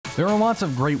There are lots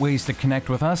of great ways to connect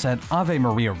with us at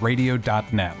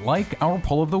AveMariaRadio.net, like our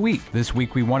poll of the week. This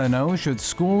week we want to know, should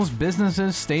schools,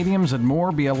 businesses, stadiums, and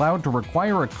more be allowed to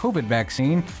require a COVID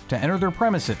vaccine to enter their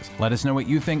premises? Let us know what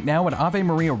you think now at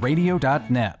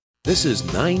AveMariaRadio.net. This is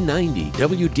 990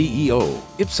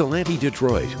 WDEO, Ypsilanti,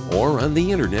 Detroit, or on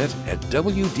the internet at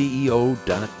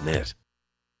WDEO.net.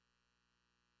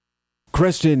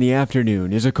 Cresta in the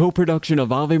Afternoon is a co-production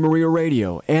of Ave Maria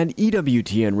Radio and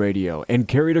EWTN Radio and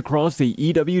carried across the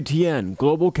EWTN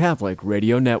Global Catholic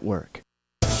Radio Network.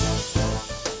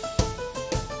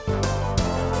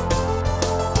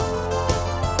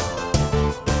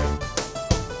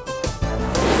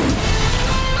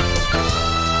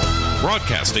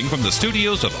 Broadcasting from the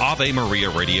studios of Ave Maria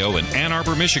Radio in Ann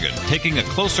Arbor, Michigan, taking a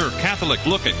closer Catholic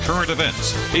look at current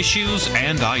events, issues,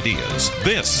 and ideas.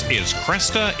 This is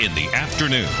Cresta in the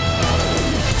Afternoon.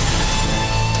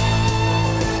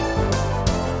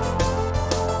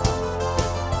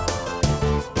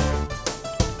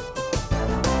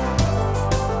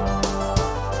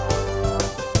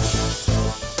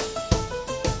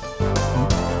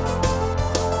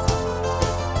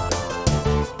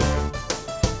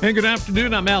 And good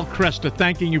afternoon. I'm Al Cresta,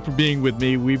 thanking you for being with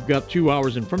me. We've got 2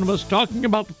 hours in front of us talking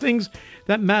about the things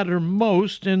that matter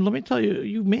most. And let me tell you,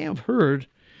 you may have heard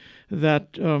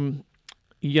that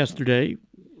yesterday,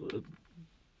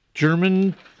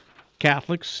 German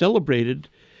Catholics celebrated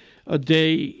a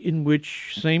day in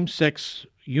which same-sex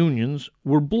unions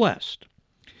were blessed.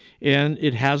 And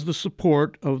it has the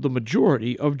support of the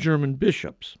majority of German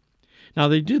bishops. Now,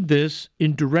 they did this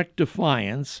in direct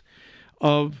defiance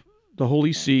of the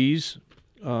Holy See's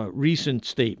recent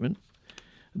statement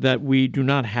that we do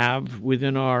not have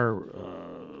within our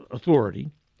authority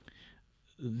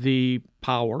the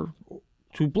power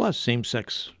to bless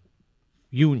same-sex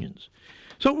unions.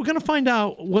 So we're going to find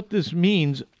out what this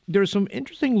means. There are some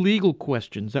interesting legal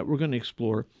questions that we're going to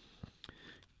explore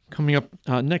coming up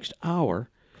next hour.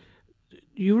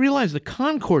 You realize the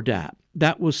Concordat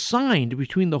that was signed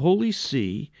between the Holy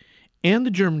See and the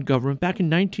German government back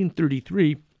in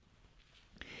 1933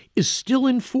 is still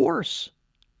in force.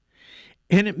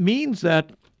 And it means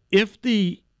that if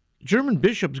the German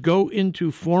bishops go into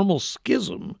formal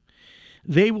schism,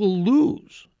 they will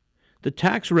lose the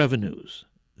tax revenues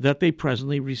that they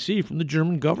presently receive from the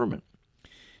German government.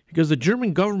 Because the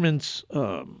German government's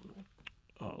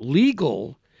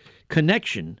legal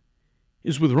connection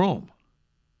is with Rome,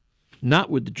 not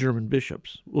with the German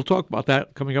bishops. We'll talk about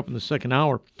that coming up in the second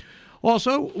hour.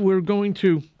 Also, we're going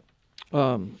to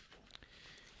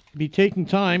be taking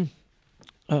time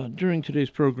during today's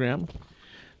program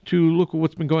to look at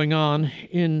what's been going on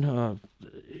in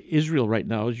Israel right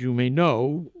now. As you may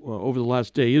know, over the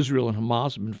last day, Israel and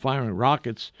Hamas have been firing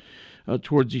rockets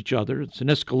towards each other. It's an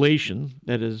escalation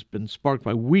that has been sparked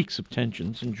by weeks of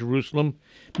tensions in Jerusalem.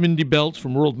 Mindy Belts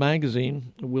from World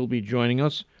Magazine will be joining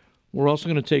us. We're also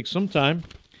going to take some time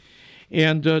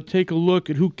and take a look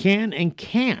at who can and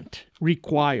can't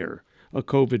require a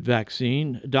COVID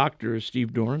vaccine. Dr.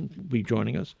 Steve Doran will be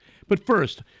joining us. But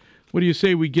first, what do you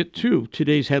say we get to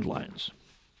today's headlines?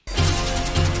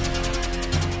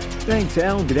 Thanks,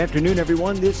 Al. Good afternoon,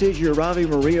 everyone. This is your Ave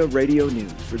Maria Radio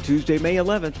News. For Tuesday, May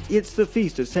 11th, it's the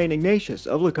Feast of St. Ignatius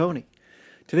of Laconi.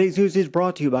 Today's news is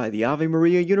brought to you by the Ave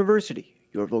Maria University.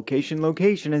 Your vocation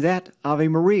location is at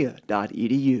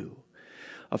avemaria.edu.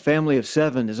 A family of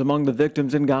 7 is among the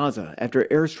victims in Gaza after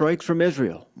airstrikes from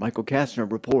Israel. Michael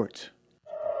Kastner reports.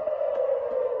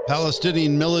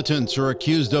 Palestinian militants are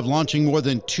accused of launching more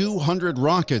than 200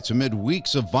 rockets amid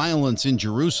weeks of violence in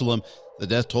Jerusalem. The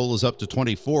death toll is up to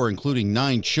 24, including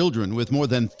 9 children, with more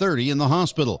than 30 in the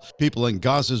hospital. People in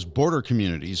Gaza's border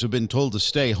communities have been told to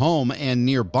stay home and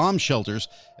near bomb shelters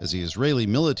as the Israeli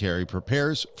military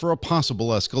prepares for a possible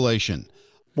escalation.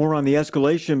 More on the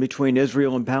escalation between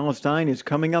Israel and Palestine is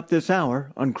coming up this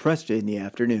hour on Cresta in the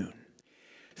Afternoon.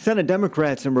 Senate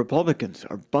Democrats and Republicans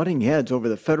are butting heads over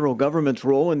the federal government's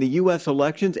role in the U.S.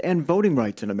 elections and voting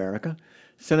rights in America.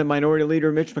 Senate Minority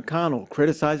Leader Mitch McConnell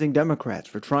criticizing Democrats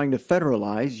for trying to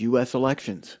federalize U.S.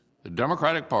 elections. The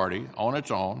Democratic Party, on its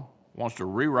own, wants to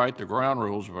rewrite the ground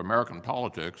rules of American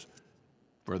politics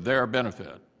for their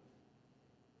benefit.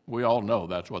 We all know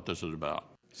that's what this is about.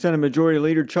 Senate Majority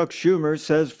Leader Chuck Schumer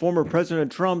says former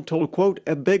President Trump told, quote,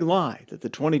 a big lie that the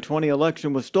 2020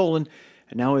 election was stolen,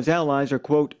 and now his allies are,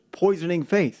 quote, poisoning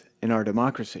faith in our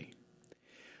democracy.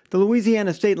 The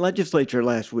Louisiana State Legislature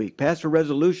last week passed a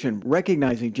resolution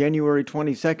recognizing January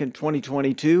 22,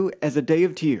 2022 as a day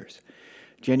of tears.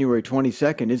 January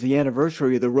 22nd is the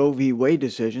anniversary of the Roe v. Wade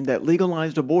decision that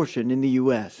legalized abortion in the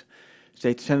U.S.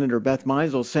 State Senator Beth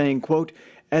Meisel saying, quote,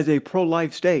 As a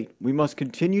pro-life state, we must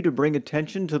continue to bring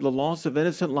attention to the loss of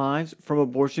innocent lives from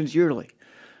abortions yearly.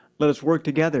 Let us work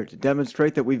together to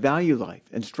demonstrate that we value life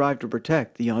and strive to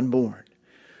protect the unborn.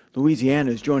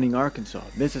 Louisiana is joining Arkansas,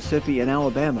 Mississippi, and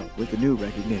Alabama with the new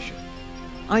recognition.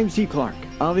 I'm C. Clark,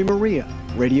 Ave Maria,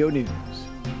 Radio News.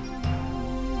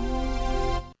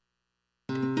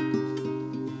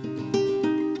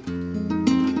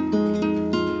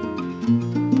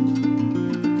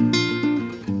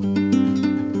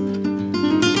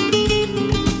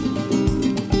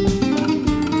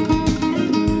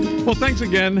 Well, thanks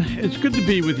again. It's good to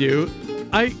be with you.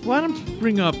 I want to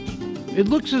bring up, it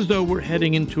looks as though we're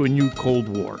heading into a new Cold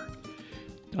War.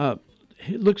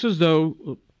 It looks as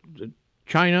though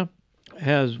China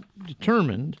has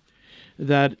determined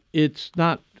that it's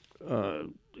not,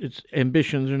 its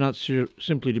ambitions are not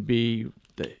simply to be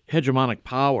the hegemonic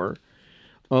power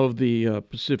of the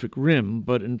Pacific Rim,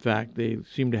 but in fact they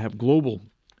seem to have global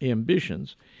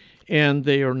ambitions, and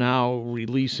they are now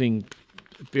releasing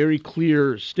very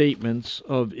clear statements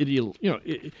of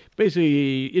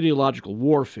basically ideological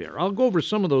warfare. I'll go over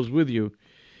some of those with you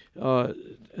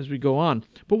as we go on.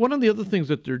 But one of the other things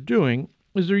that they're doing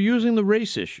is they're using the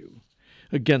race issue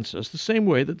against us, the same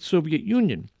way that the Soviet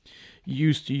Union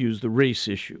used to use the race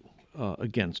issue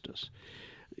against us.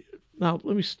 Now,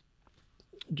 let me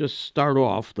just start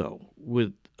off, though,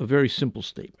 with a very simple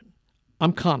statement.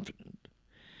 I'm confident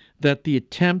that the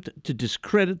attempt to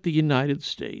discredit the United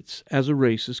States as a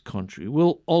racist country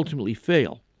will ultimately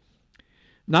fail.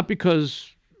 Not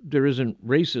because there isn't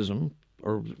racism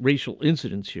or racial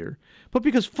incidents here, but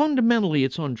because fundamentally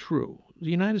it's untrue.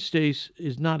 The United States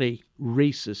is not a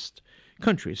racist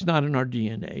country. It's not in our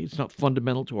DNA. It's not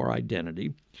fundamental to our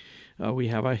identity. We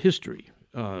have a history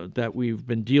that we've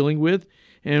been dealing with,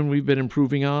 and we've been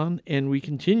improving on, and we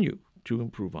continue to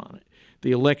improve on it.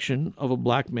 The election of a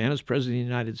black man as president of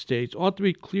the United States ought to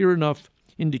be clear enough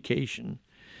indication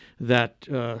that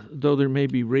though there may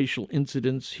be racial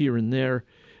incidents here and there,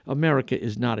 America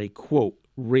is not a, quote,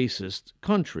 racist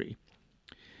country.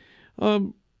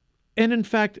 And in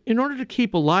fact, in order to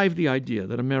keep alive the idea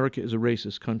that America is a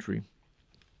racist country,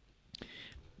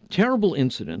 terrible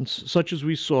incidents, such as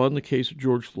we saw in the case of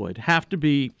George Floyd, have to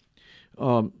be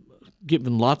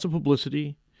given lots of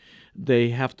publicity. They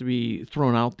have to be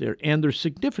thrown out there, and their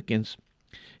significance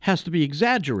has to be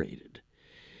exaggerated.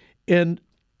 And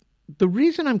the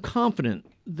reason I'm confident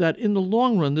that in the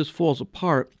long run this falls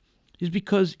apart is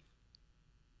because,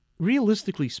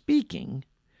 realistically speaking,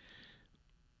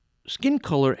 skin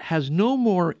color has no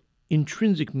more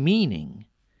intrinsic meaning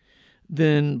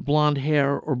than blonde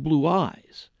hair or blue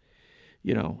eyes.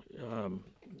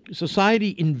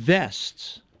 Society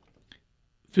invests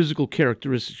physical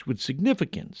characteristics with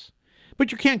significance.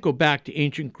 But you can't go back to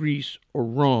ancient Greece or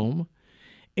Rome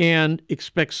and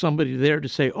expect somebody there to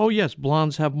say, "Oh yes,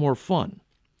 blondes have more fun."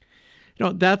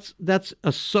 That's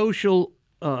a social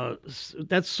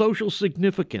that's social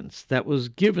significance that was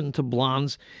given to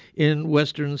blondes in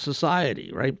Western society,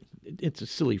 right? It's a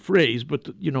silly phrase, but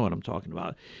you know what I'm talking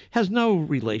about. It has no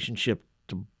relationship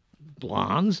to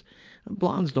blondes.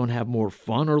 Blondes don't have more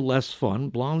fun or less fun.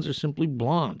 Blondes are simply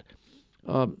blonde.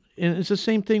 And it's the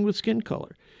same thing with skin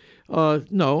color.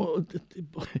 No,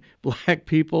 black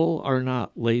people are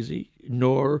not lazy,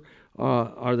 nor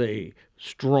are they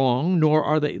strong, nor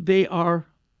are they are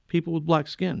people with black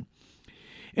skin.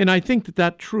 And I think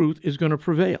that truth is going to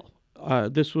prevail.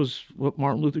 This was what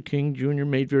Martin Luther King Jr.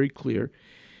 made very clear.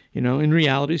 In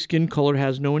reality, skin color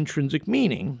has no intrinsic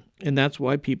meaning, and that's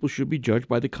why people should be judged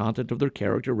by the content of their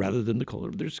character rather than the color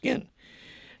of their skin.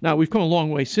 Now, we've come a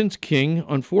long way since King,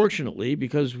 unfortunately,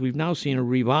 because we've now seen a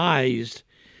revised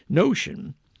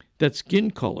notion that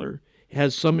skin color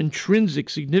has some intrinsic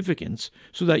significance,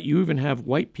 so that you even have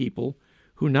white people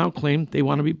who now claim they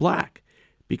want to be black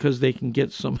because they can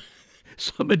get some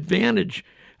advantage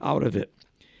out of it.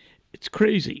 It's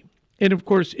crazy. And of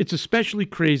course, it's especially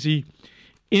crazy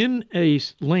in a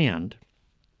land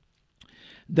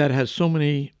that has so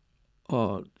many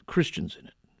Christians in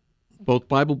it, both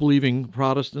Bible-believing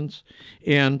Protestants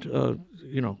and,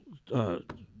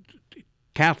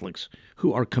 Catholics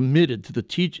who are committed to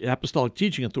the apostolic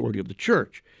teaching authority of the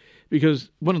church. Because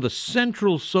one of the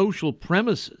central social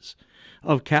premises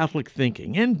of Catholic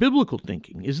thinking and biblical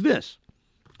thinking is this: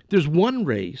 there's one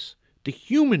race, the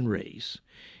human race,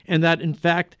 and that, in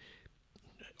fact,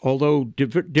 although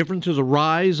differences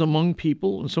arise among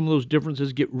people and some of those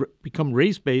differences become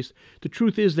race-based, the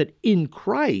truth is that in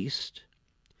Christ,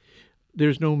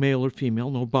 there's no male or female,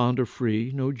 no bond or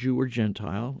free, no Jew or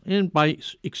Gentile, and by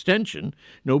extension,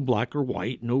 no black or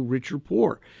white, no rich or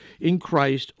poor. In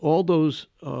Christ, all those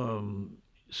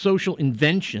social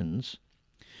inventions,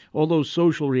 all those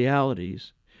social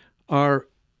realities are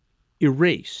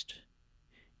erased,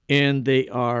 and they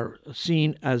are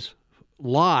seen as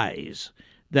lies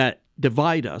that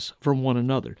divide us from one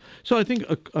another. So I think,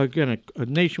 again, a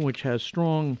nation which has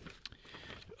strong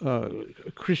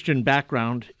Christian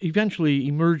background eventually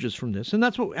emerges from this. And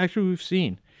that's what actually we've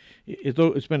seen. Though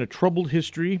it's been a troubled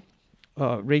history,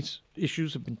 race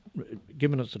issues have been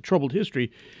given us a troubled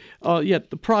history, yet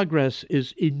the progress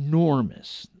is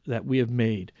enormous that we have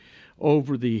made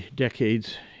over the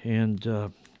decades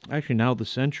and actually now the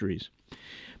centuries.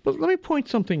 But let me point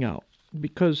something out,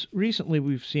 because recently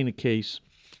we've seen a case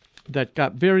that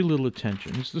got very little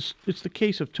attention. It's the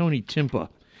case of Tony Timpa.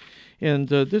 And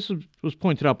this was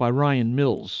pointed out by Ryan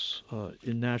Mills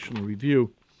in National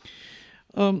Review.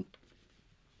 I'll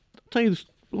tell you this.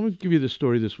 Let me give you the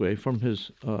story this way from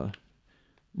his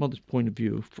mother's point of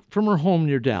view. From her home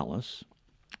near Dallas,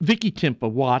 Vicky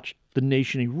Timpa watched the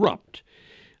nation erupt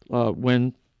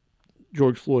when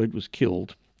George Floyd was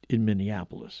killed in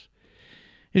Minneapolis.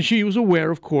 And she was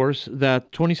aware, of course,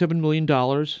 that $27 million,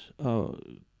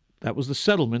 that was the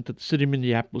settlement that the city of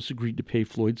Minneapolis agreed to pay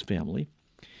Floyd's family.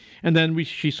 And then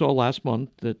she saw last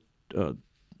month that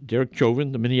Derek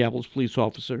Chauvin, the Minneapolis police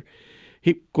officer,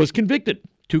 he was convicted.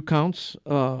 2 counts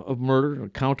of murder, a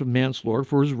count of manslaughter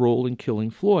for his role in killing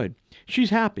Floyd. She's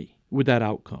happy with that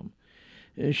outcome.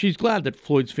 She's glad that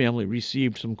Floyd's family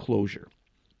received some closure.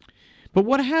 But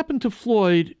what happened to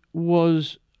Floyd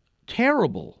was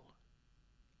terrible.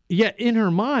 Yet in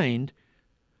her mind,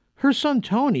 her son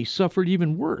Tony suffered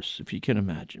even worse, if you can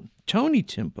imagine. Tony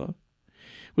Timpa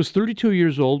was 32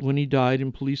 years old when he died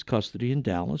in police custody in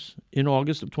Dallas in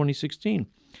August of 2016.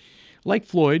 Like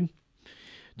Floyd,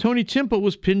 Tony Timpa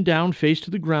was pinned down face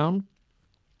to the ground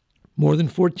more than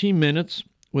 14 minutes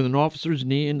with an officer's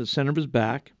knee in the center of his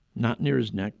back, not near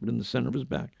his neck, but in the center of his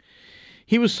back.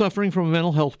 He was suffering from a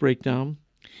mental health breakdown.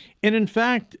 And in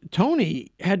fact,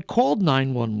 Tony had called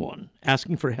 911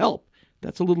 asking for help.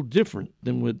 That's a little different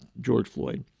than with George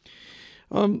Floyd.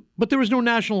 But there was no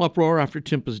national uproar after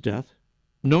Timpa's death,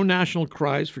 no national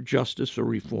cries for justice or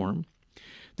reform.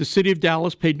 The city of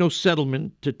Dallas paid no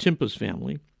settlement to Timpa's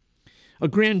family. A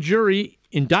grand jury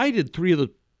indicted 3 of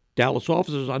the Dallas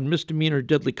officers on misdemeanor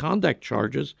deadly conduct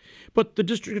charges, but the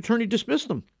district attorney dismissed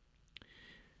them.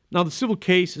 Now, the civil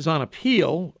case is on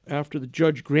appeal after the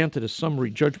judge granted a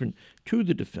summary judgment to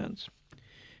the defense.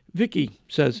 Vicky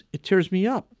says, "It tears me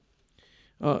up.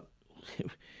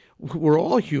 We're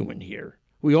all human here.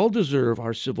 We all deserve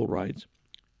our civil rights.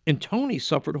 And Tony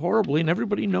suffered horribly, and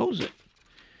everybody knows it."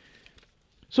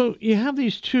 So you have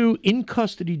these 2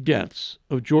 in-custody deaths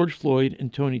of George Floyd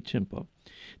and Tony Timpa.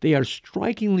 They are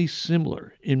strikingly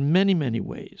similar in many, many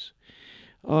ways.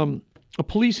 A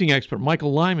policing expert,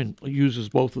 Michael Lyman, uses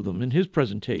both of them in his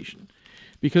presentation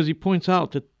because he points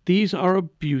out that these are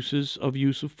abuses of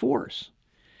use of force.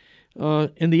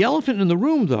 And the elephant in the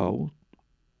room, though,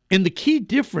 and the key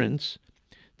difference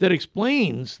that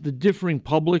explains the differing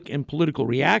public and political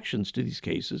reactions to these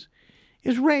cases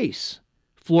is race.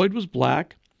 Floyd was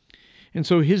black, and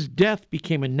so his death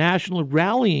became a national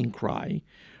rallying cry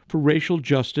for racial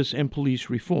justice and police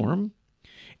reform.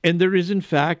 And there is, in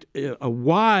fact, a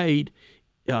wide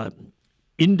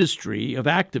industry of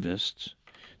activists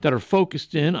that are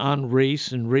focused in on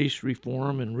race and race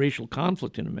reform and racial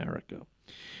conflict in America.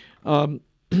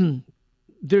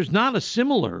 There's not a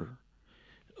similar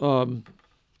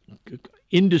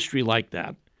industry like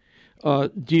that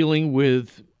dealing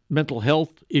with mental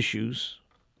health issues.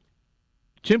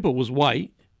 Timpa was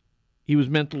white. He was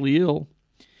mentally ill.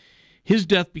 His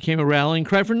death became a rallying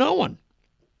cry for no one.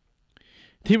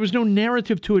 There was no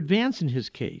narrative to advance in his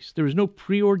case. There was no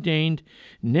preordained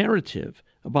narrative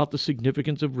about the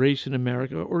significance of race in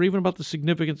America or even about the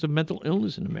significance of mental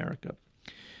illness in America.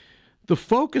 The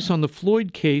focus on the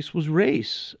Floyd case was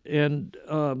race, and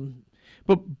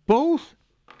but both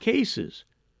cases,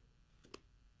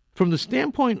 from the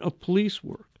standpoint of police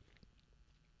work,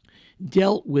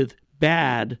 dealt with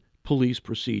bad police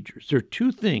procedures. There are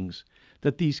 2 things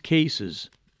that these cases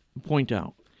point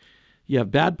out. You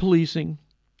have bad policing,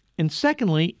 and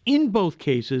secondly, in both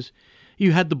cases,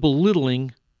 you had the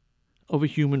belittling of a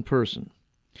human person.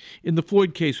 In the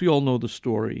Floyd case, we all know the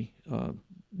story.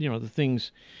 The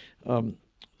things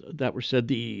that were said,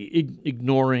 the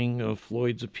ignoring of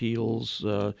Floyd's appeals,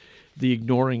 the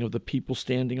ignoring of the people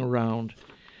standing around.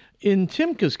 In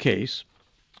Timka's case,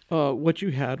 what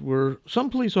you had were some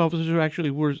police officers who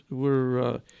actually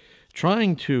were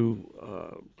trying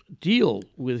to deal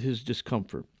with his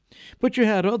discomfort. But you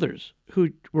had others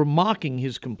who were mocking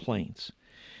his complaints.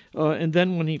 And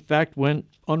then when he, in fact, went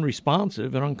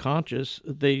unresponsive and unconscious,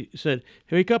 they said,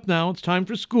 hey, wake up now. It's time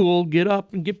for school. Get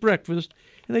up and get breakfast.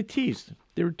 And they teased him.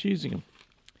 They were teasing him.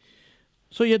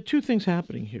 So you had two things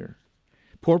happening here.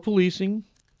 Poor policing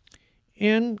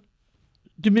and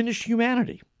diminished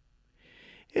humanity.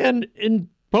 And in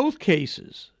both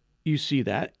cases, you see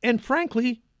that. And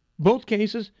frankly, both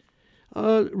cases,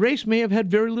 race may have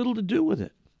had very little to do with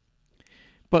it.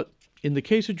 But in the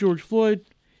case of George Floyd,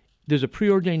 there's a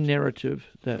preordained narrative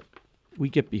that we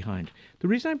get behind. The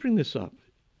reason I bring this up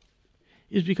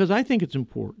is because I think it's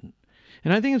important.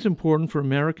 And I think it's important for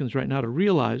Americans right now to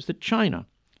realize that China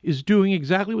is doing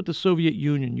exactly what the Soviet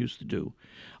Union used to do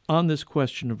on this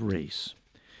question of race.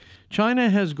 China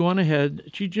has gone ahead.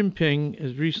 Xi Jinping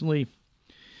has recently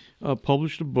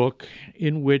published a book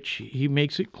in which he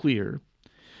makes it clear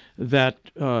that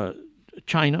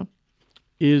China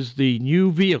is the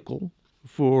new vehicle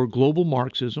for global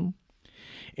Marxism,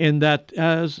 and that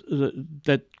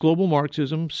that global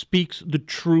Marxism speaks the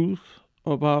truth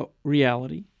about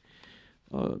reality.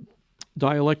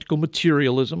 Dialectical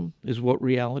materialism is what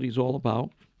reality is all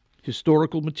about.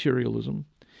 Historical materialism.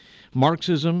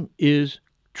 Marxism is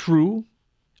true,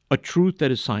 a truth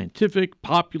that is scientific,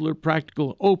 popular,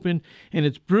 practical, open, and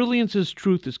its brilliance as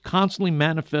truth is constantly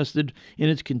manifested in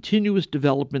its continuous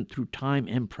development through time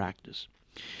and practice.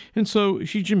 And so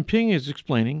Xi Jinping is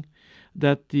explaining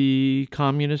that the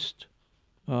Communist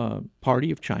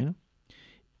Party of China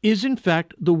is in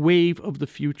fact the wave of the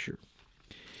future.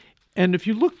 And if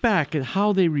you look back at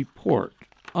how they report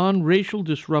on racial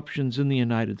disruptions in the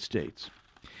United States,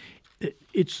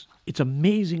 it's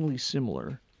amazingly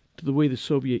similar to the way the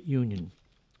Soviet Union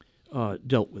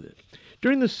dealt with it.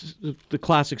 During the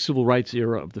classic civil rights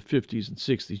era of the 50s and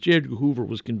 60s, J. Edgar Hoover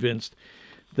was convinced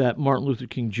that Martin Luther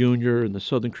King Jr. and the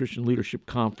Southern Christian Leadership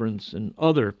Conference and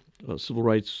other civil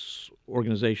rights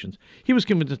organizations, he was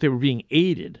convinced that they were being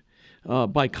aided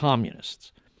by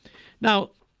communists. Now,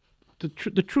 the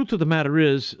truth of the matter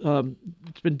is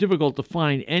it's been difficult to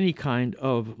find any kind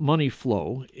of money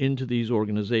flow into these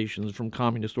organizations from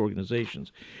communist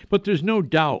organizations. But there's no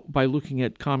doubt by looking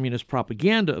at communist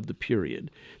propaganda of the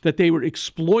period that they were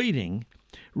exploiting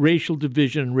racial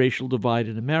division and racial divide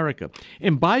in America.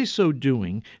 And by so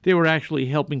doing, they were actually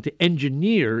helping to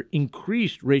engineer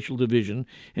increased racial division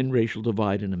and racial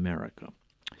divide in America.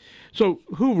 So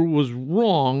Hoover was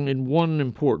wrong in one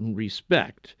important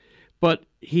respect, but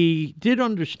he did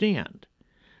understand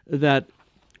that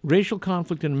racial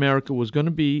conflict in America was going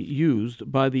to be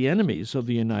used by the enemies of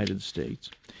the United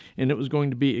States, and it was going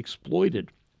to be exploited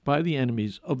by the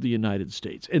enemies of the United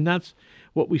States. And that's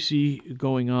what we see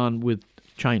going on with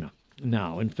China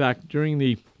now. In fact, during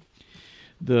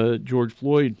the George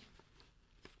Floyd,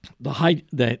 the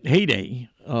heyday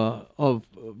of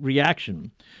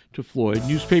reaction to Floyd,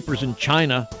 newspapers in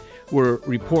China were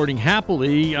reporting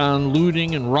happily on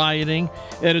looting and rioting,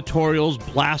 editorials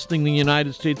blasting the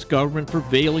United States government for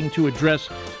failing to address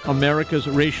America's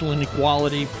racial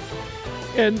inequality.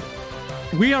 And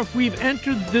we've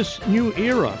entered this new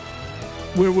era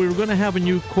where we're going to have a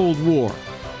new Cold War.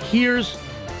 Here's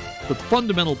the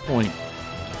fundamental point.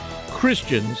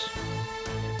 Christians,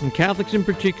 and Catholics in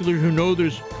particular, who know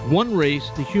there's one race,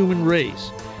 the human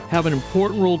race, have an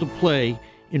important role to play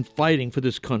in fighting for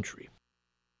this country.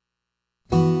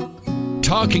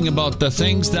 Talking about the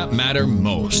things that matter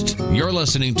most. You're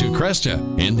listening to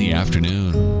Cresta in the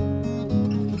afternoon.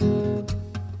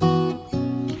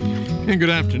 And good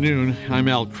afternoon. I'm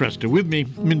Al Cresta. With me,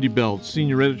 Mindy Belt,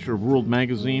 senior editor of World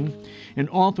Magazine and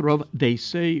author of They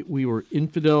Say We Were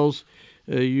Infidels.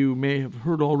 You may have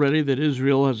heard already that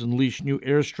Israel has unleashed new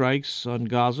airstrikes on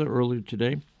Gaza earlier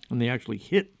today, and they actually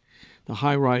hit the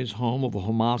high-rise home of a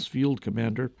Hamas field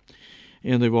commander.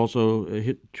 And they've also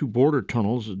hit two border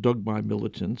tunnels dug by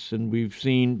militants. And we've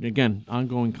seen, again,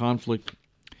 ongoing conflict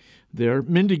there.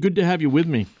 Mindy, good to have you with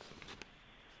me.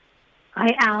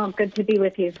 Hi, Al. Good to be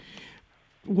with you.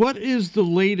 What is the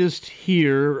latest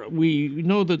here? We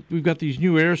know that we've got these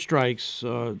new airstrikes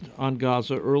on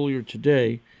Gaza earlier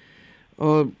today.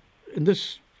 And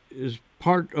this is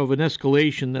part of an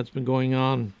escalation that's been going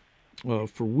on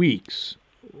for weeks.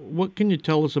 What can you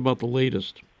tell us about the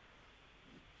latest?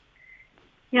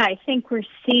 Yeah, I think we're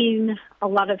seeing a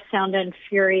lot of sound and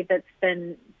fury that's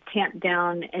been tamped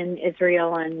down in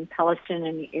Israel and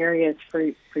Palestinian areas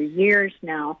for years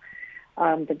now.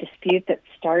 The dispute that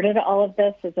started all of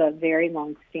this is a very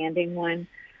long-standing one.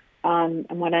 And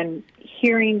what I'm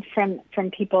hearing from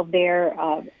people there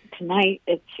tonight,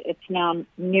 it's now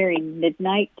nearing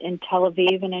midnight in Tel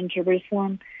Aviv and in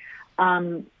Jerusalem.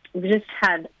 We've just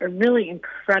had a really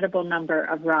incredible number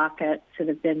of rockets that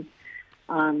have been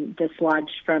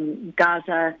dislodged from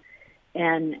Gaza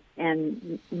and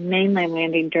mainly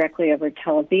landing directly over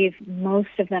Tel Aviv.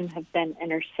 Most of them have been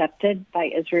intercepted by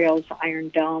Israel's Iron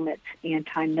Dome, its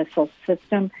anti-missile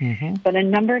system. But a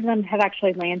number of them have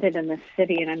actually landed in the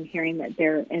city, and I'm hearing that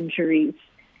there are injuries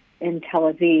in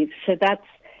Tel Aviv. So that's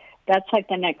like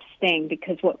the next thing,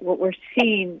 because what we're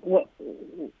seeing, what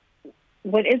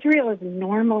Israel is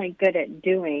normally good at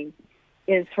doing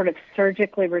is sort of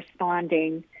surgically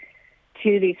responding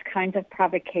to these kinds of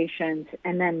provocations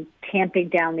and then tamping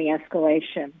down the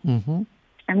escalation.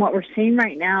 And what we're seeing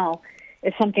right now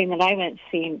is something that I haven't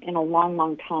seen in a long,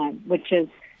 long time, which is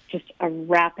just a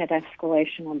rapid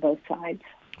escalation on both sides.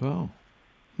 Oh.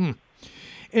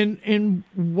 And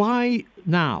why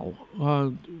now?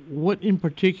 What in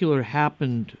particular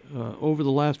happened over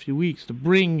the last few weeks to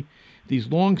bring these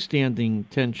long-standing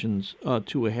tensions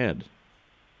to a head?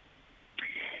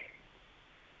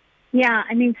 Yeah,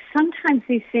 I mean, sometimes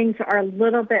these things are a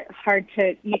little bit hard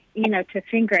to, to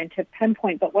finger and to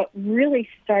pinpoint, but what really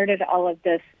started all of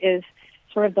this is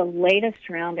sort of the latest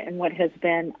round in what has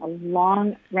been a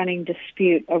long-running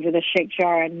dispute over the Sheikh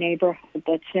Jarrah neighborhood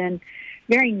that's in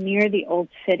very near the old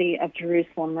city of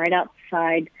Jerusalem, right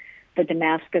outside the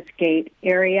Damascus Gate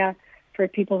area. For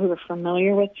people who are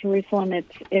familiar with Jerusalem,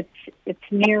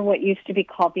 it's near what used to be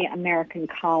called the American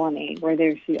Colony, where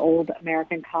there's the old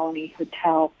American Colony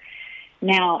Hotel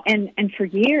now. And for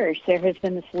years, there has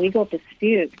been this legal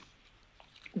dispute.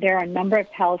 There are a number of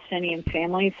Palestinian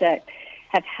families that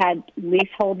have had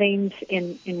leaseholdings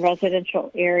in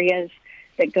residential areas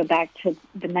that go back to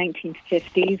the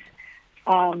 1950s.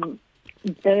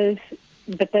 Those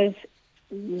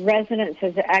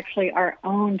residences actually are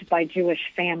owned by Jewish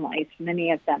families,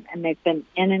 many of them, and they've been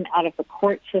in and out of the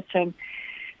court system.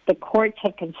 The courts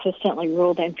have consistently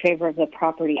ruled in favor of the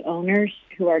property owners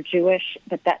who are Jewish,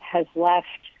 but that has left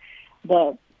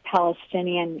the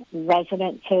Palestinian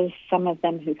residences, some of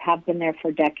them who have been there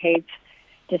for decades,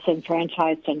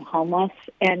 disenfranchised and homeless.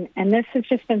 And this has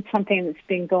just been something that's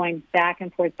been going back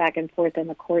and forth in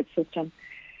the court system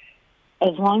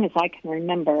as long as I can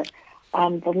remember.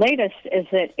 The latest is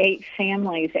that 8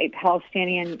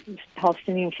 Palestinian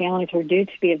families were due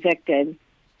to be evicted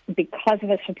because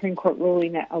of a Supreme Court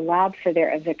ruling that allowed for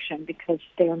their eviction because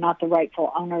they are not the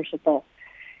rightful owners of the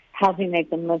housing they've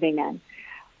been living in.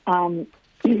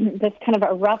 This kind of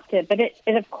erupted, but it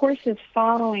of course is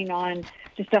following on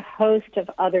just a host of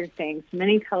other things.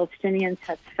 Many Palestinians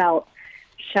have felt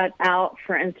shut out,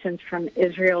 for instance, from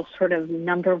Israel's sort of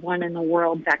 ‑1 in the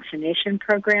world vaccination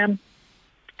program.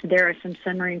 There are some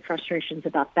simmering frustrations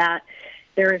about that.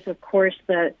 There is, of course,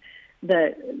 the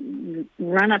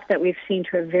run-up that we've seen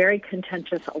to a very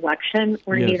contentious election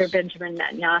where neither Benjamin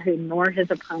Netanyahu nor his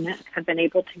opponent have been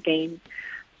able to gain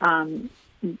enough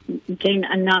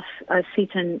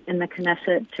seats in the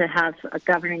Knesset to have a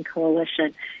governing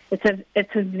coalition.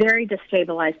 It's a very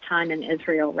destabilized time in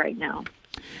Israel right now.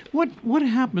 What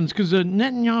happens? Because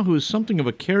Netanyahu is something of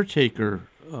a caretaker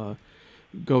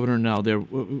governor now there,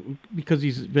 because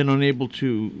he's been unable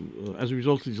to, as a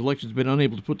result of these elections, been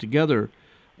unable to put together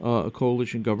a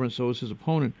coalition government. So is his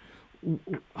opponent.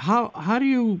 How do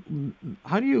you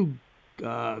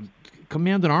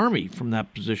command an army from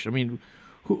that position? I mean,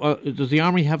 does the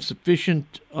army have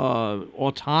sufficient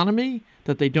autonomy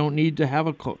that they don't need to have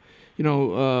a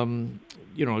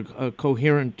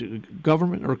coherent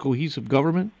government or a cohesive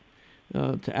government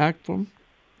to act from?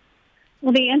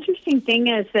 Well, the interesting thing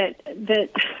is that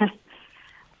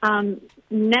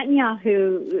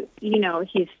Netanyahu,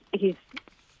 he's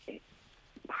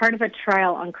part of a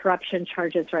trial on corruption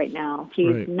charges right now.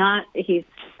 He's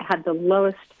had the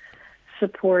lowest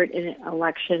support in an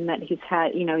election that he's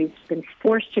had. He's been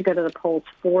forced to go to the polls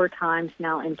 4 times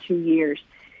now in 2 years.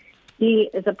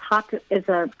 He is a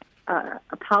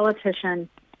politician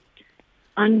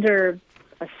under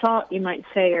assault, you might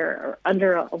say, or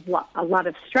under a lot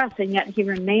of stress, and yet he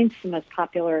remains the most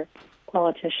popular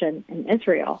politician in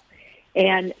Israel.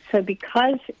 And so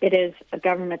because it is a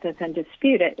government that's in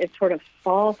dispute, it sort of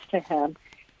falls to him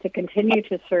to continue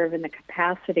to serve in the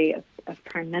capacity of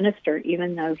prime minister,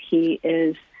 even though he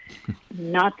is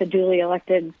not the duly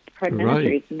elected prime minister.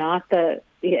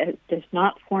 He has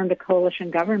not formed a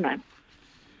coalition government.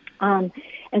 And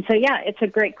so, it's a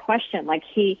great question. Like,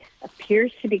 he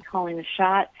appears to be calling the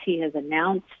shots. He has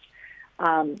announced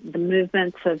the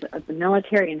movements of the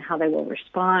military and how they will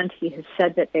respond. He has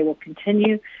said that they will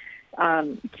continue,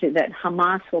 that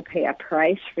Hamas will pay a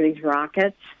price for these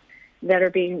rockets that are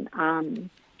being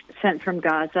sent from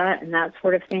Gaza and that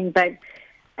sort of thing. But,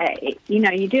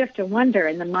 you do have to wonder,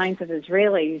 in the minds of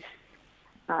Israelis,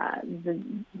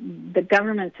 the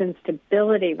government's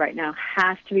instability right now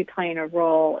has to be playing a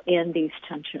role in these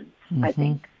tensions, I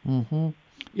think. Mm-hmm.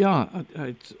 Yeah,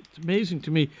 it's amazing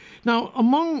to me. Now,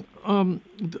 among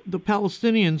the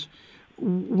Palestinians,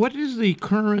 what is the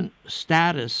current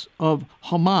status of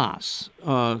Hamas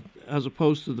as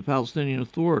opposed to the Palestinian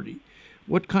Authority?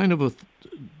 What kind of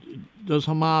does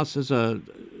Hamas, as a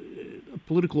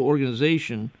political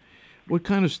organization, what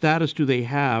kind of status do they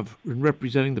have in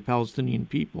representing the Palestinian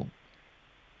people?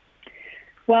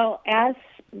 Well, as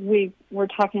we were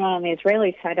talking on the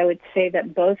Israeli side, I would say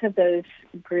that both of those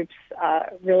groups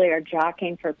really are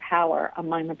jockeying for power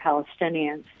among the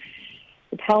Palestinians.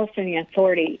 The Palestinian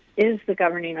Authority is the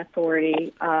governing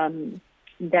authority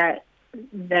that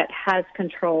has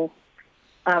control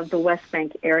of the West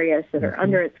Bank areas that are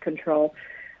under its control.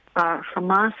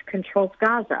 Hamas controls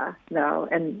Gaza, though,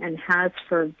 and has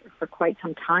for quite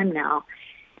some time now.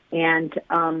 And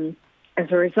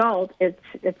as a result,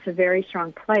 it's a very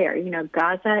strong player. You know,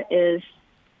 Gaza is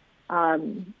a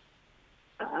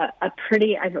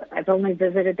pretty. I've only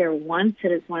visited there once.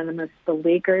 It is one of the most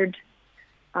beleaguered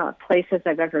places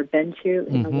I've ever been to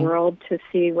in the world, to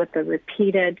see what the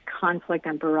repeated conflict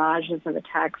and barrages of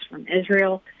attacks from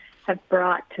Israel have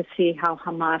brought, to see how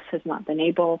Hamas has not been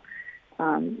able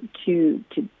to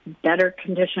better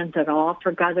conditions at all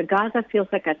for Gaza. Gaza feels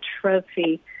like a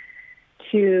trophy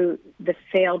to the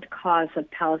failed cause of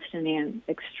Palestinian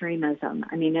extremism.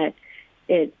 I mean, it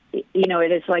is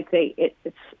like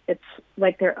it's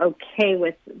like they're okay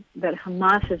with that.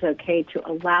 Hamas is okay to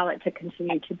allow it to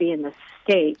continue to be in the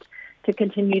state, to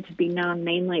continue to be known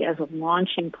mainly as a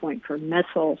launching point for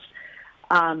missiles,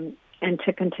 and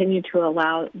to continue to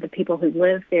allow the people who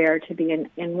live there to be in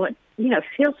what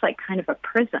feels like kind of a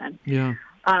prison. Yeah.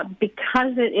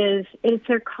 Because it's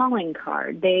their calling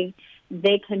card. They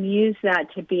can use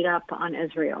that to beat up on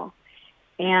Israel,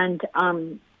 and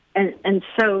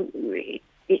so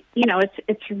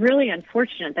it's really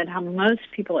unfortunate that how most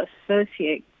people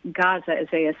associate Gaza as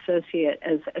they associate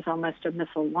as almost a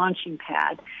missile launching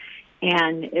pad,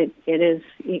 and it is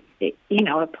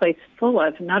a place full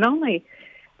of not only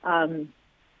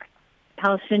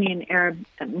Palestinian Arab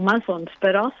Muslims,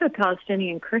 but also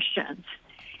Palestinian Christians.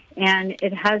 And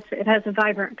it has a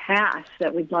vibrant past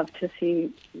that we'd love to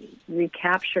see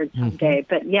recaptured someday.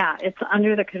 But yeah, it's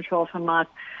under the control of Hamas.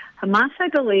 Hamas, I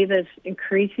believe, is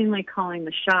increasingly calling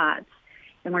the shots,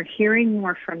 and we're hearing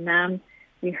more from them.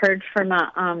 We heard from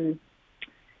one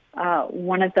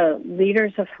of the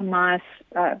leaders of Hamas,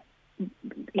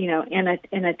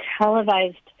 in a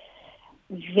televised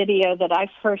video that I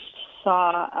first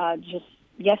saw just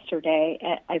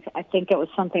yesterday. I think it was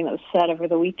something that was said over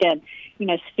the weekend.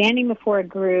 Standing before a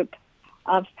group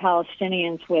of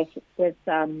Palestinians with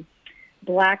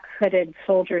black hooded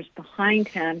soldiers behind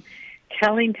him,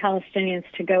 telling Palestinians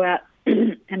to go out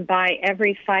and buy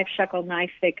every 5-shekel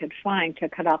knife they could find to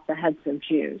cut off the heads of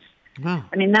Jews. Wow.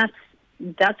 I mean,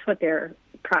 that's what they're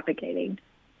propagating.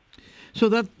 So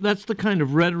that's the kind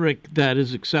of rhetoric that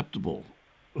is acceptable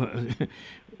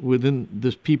within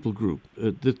this people group.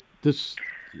 This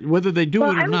whether they do it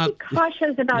or not. I would be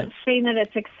cautious about saying that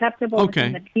it's acceptable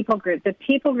within the people group. The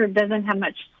people group doesn't have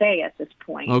much say at this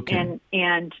point. Okay.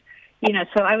 And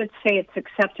so I would say it's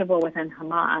acceptable within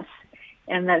Hamas,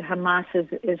 and that Hamas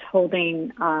is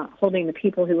holding the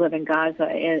people who live in Gaza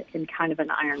in kind of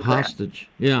an iron grip. Hostage.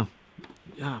 Yeah.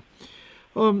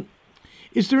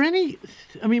 Is there any?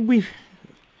 I mean,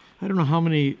 I don't know how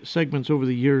many segments over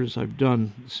the years I've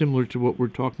done similar to what we're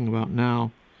talking about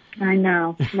now. I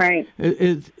know, right.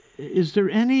 Is there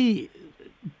any,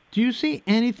 do you see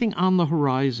anything on the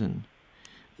horizon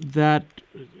that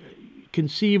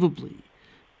conceivably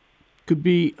could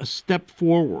be a step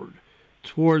forward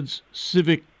towards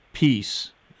civic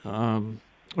peace, or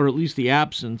at least the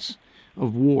absence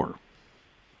of war?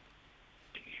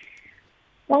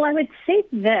 Well, I would say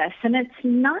this, and it's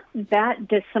not that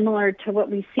dissimilar to what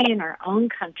we see in our own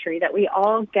country, that we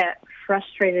all get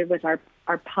frustrated with our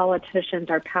politicians,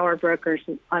 our power brokers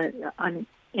on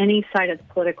any side of the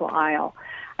political aisle.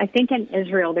 I think in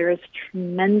Israel there is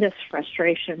tremendous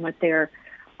frustration with their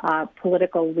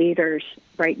political leaders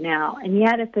right now. And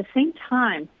yet at the same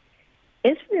time,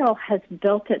 Israel has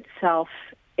built itself,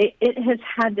 it has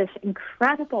had this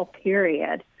incredible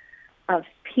period of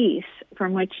peace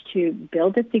from which to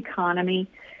build its economy,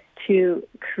 to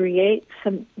create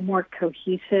some more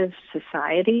cohesive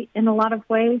society in a lot of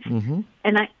ways. Mm-hmm.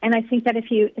 And I think that if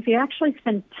you actually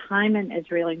spend time in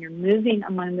Israel and you're moving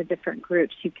among the different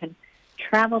groups, you can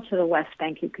travel to the West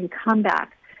Bank, you can come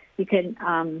back, you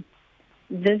can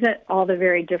visit all the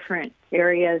very different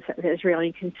areas of Israel,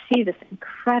 you can see this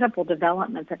incredible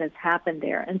development that has happened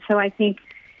there. And so I think,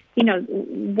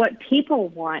 what people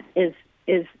want is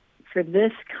for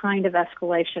this kind of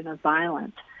escalation of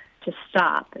violence to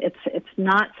stop. It's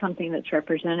not something that's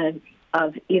representative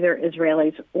of either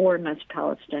Israelis or most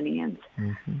Palestinians,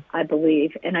 I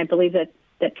believe. And I believe that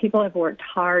people have worked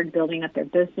hard building up their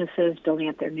businesses, building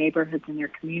up their neighborhoods and their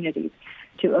communities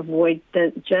to avoid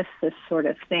just this sort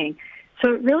of thing.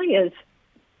 So it really is,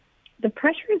 the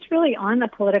pressure is really on the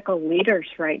political leaders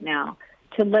right now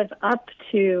to live up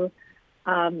to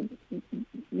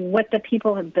what the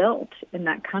people have built in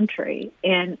that country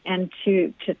and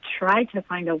to try to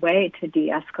find a way to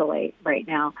de-escalate right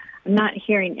now. I'm not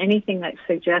hearing anything that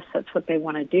suggests that's what they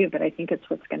want to do, but I think it's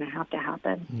what's going to have to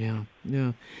happen.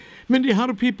 Yeah. Mindy, how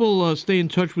do people stay in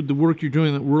touch with the work you're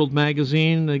doing at World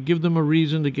Magazine? Give them a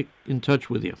reason to get in touch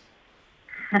with you.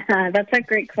 That's a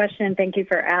great question. Thank you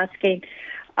for asking.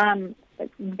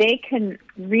 They can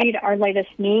read our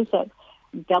latest news at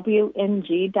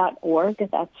WNG.org.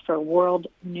 That's for World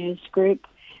News Group.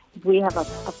 We have a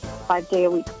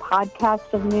 5-day-a-week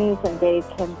podcast of news, and they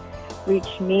can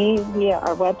reach me via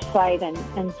our website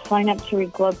and sign up to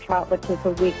read Globetrot, which is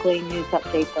a weekly news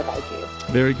update that I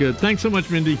do. Very good. Thanks so much,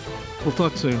 Mindy. We'll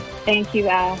talk soon. Thank you,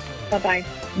 Al. Bye-bye.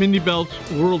 Mindy Beltz,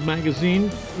 World Magazine.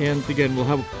 And again, we'll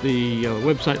have the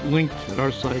website linked at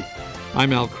our site.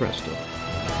 I'm Al Cresta.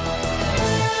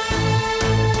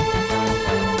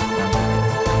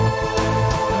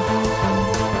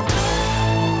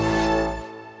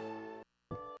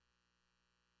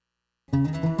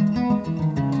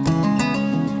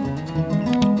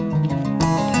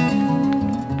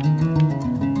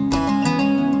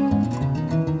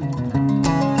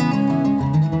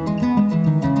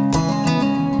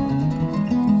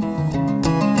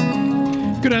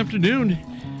 Good afternoon.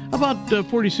 About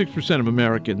 46% of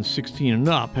Americans 16 and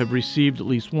up have received at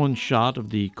least one shot of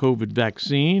the COVID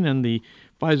vaccine, and the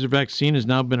Pfizer vaccine has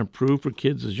now been approved for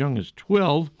kids as young as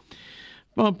 12.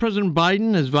 President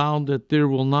Biden has vowed that there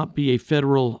will not be a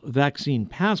federal vaccine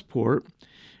passport,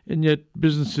 and yet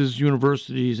businesses,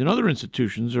 universities, and other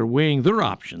institutions are weighing their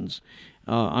options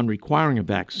on requiring a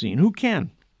vaccine. Who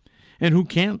can? And who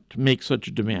can't make such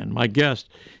a demand? My guest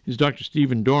is Dr.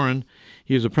 Stephen Doran.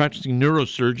 He is a practicing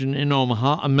neurosurgeon in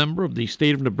Omaha, a member of the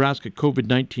State of Nebraska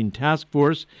COVID-19 Task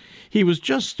Force. He was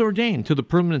just ordained to the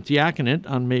permanent diaconate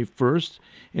on May 1st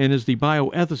and is the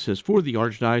bioethicist for the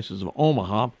Archdiocese of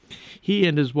Omaha. He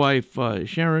and his wife,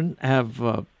 Sharon,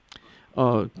 have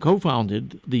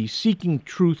co-founded the Seeking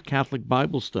Truth Catholic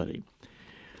Bible Study.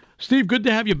 Steve, good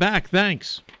to have you back.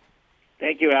 Thanks.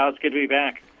 Thank you, Al. It's good to be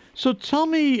back. So tell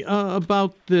me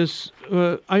about this.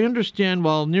 I understand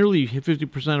while nearly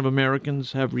 50% of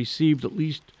Americans have received at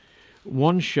least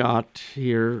one shot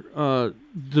here,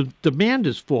 the demand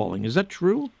is falling. Is that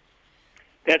true?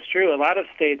 That's true. A lot of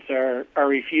states are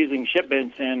refusing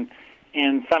shipments, and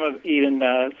some have even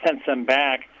sent some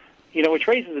back, which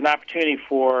raises an opportunity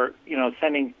for,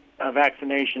 sending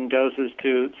vaccination doses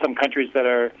to some countries that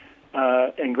are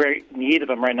in great need of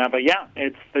them right now. But yeah,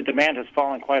 the demand has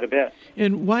fallen quite a bit.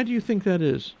 And why do you think that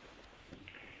is?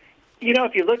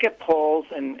 If you look at polls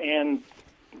and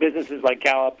businesses like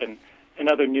Gallup and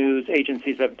other news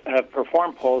agencies have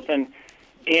performed polls, and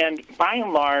by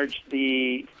and large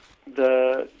the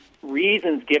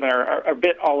reasons given are a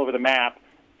bit all over the map.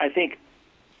 I think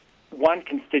one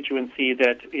constituency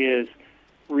that is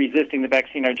resisting the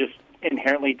vaccine are just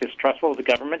inherently distrustful of the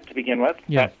government to begin with.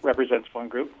 Yeah. That represents one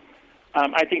group.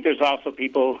 I think there's also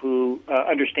people who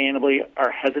understandably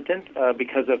are hesitant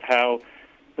because of how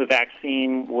the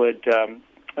vaccine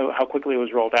how quickly it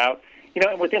was rolled out.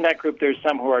 And within that group, there's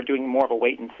some who are doing more of a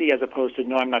wait and see as opposed to,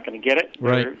 no, I'm not going to get it.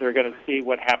 Right. They're going to see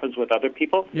what happens with other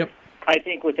people. Yep. I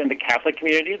think within the Catholic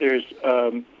community, there's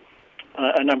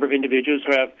a number of individuals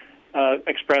who have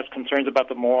expressed concerns about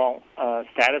the moral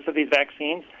status of these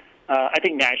vaccines. I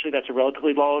think nationally that's a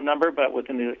relatively low number, but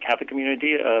within the Catholic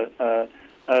community, a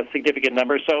significant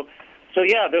number. So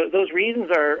yeah, those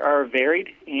reasons are varied,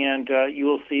 and you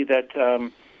will see that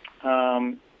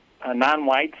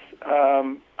non-white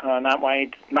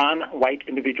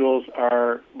individuals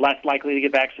are less likely to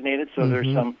get vaccinated. So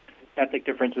there's some ethnic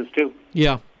differences too.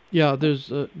 Yeah.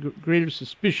 There's a greater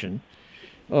suspicion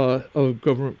of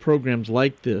government programs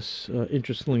like this.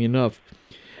 Interestingly enough,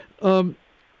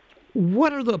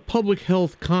 what are the public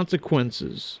health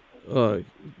consequences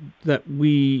that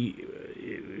we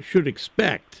should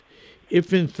expect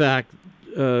if, in fact,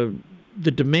 the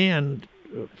demand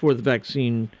for the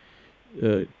vaccine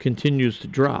continues to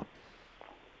drop?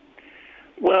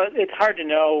 Well, it's hard to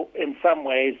know in some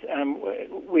ways.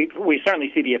 We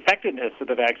certainly see the effectiveness of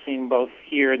the vaccine both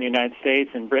here in the United States,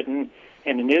 in Britain,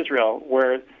 and in Israel,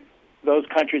 where those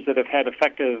countries that have had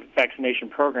effective vaccination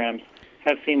programs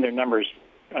have seen their numbers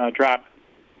drop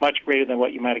much greater than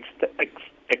what you might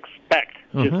expect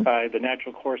just by the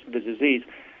natural course of the disease.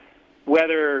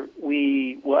 Whether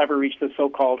we will ever reach the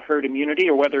so-called herd immunity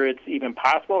or whether it's even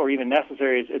possible or even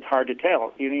necessary, it's hard to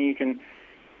tell. You can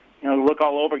look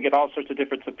all over, get all sorts of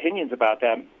different opinions about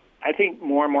that. I think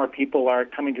more and more people are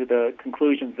coming to the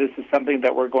conclusion this is something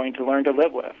that we're going to learn to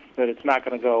live with, that it's not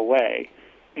going to go away,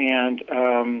 and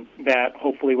that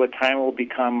hopefully with time it will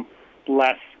become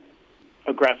less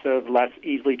aggressive, less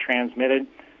easily transmitted.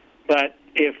 But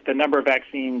if the number of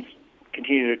vaccines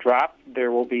continue to drop,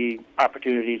 there will be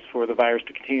opportunities for the virus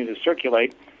to continue to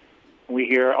circulate. We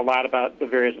hear a lot about the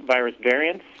various virus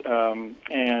variants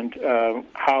and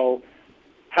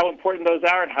how important those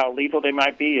are and how lethal they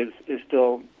might be is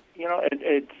still,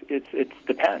 it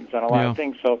depends on a lot of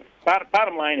things. So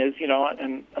bottom line is,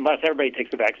 and unless everybody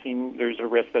takes the vaccine, there's a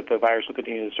risk that the virus will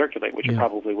continue to circulate, which it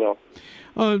probably will.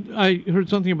 I heard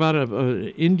something about an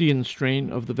Indian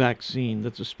strain of the vaccine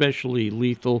that's especially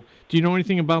lethal. Do you know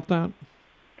anything about that?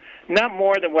 Not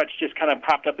more than what's just kind of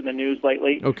popped up in the news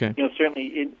lately. Okay.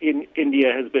 Certainly in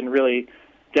India has been really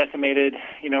decimated,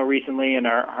 recently, and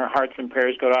our hearts and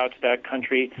prayers go out to that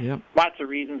country. Yep. Lots of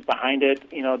reasons behind it,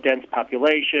 dense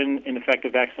population,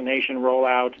 ineffective vaccination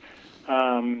rollout.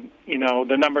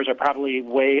 The numbers are probably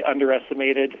way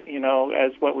underestimated,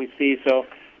 as what we see. So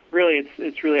really,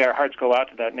 it's really our hearts go out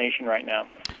to that nation right now.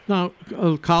 Now,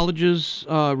 colleges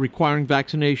requiring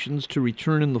vaccinations to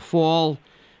return in the fall.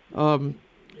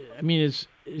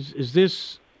 Is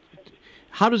this,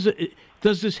 how does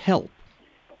this help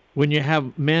when you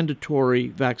have mandatory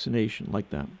vaccination like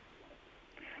that?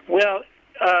 Well,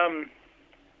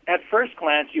 at first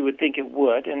glance, you would think it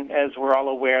would, and as we're all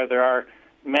aware, there are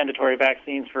mandatory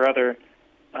vaccines for other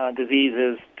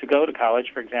diseases to go to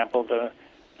college. For example, the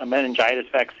meningitis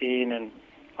vaccine and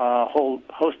a whole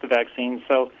host of vaccines.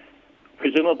 So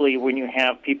presumably when you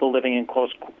have people living in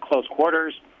close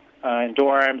quarters, in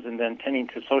dorms, and then tending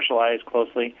to socialize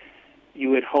closely, you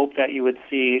would hope that you would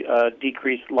see a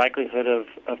decreased likelihood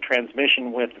of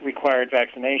transmission with required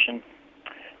vaccination.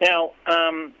 Now,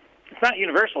 it's not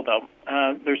universal, though.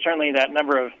 There's certainly that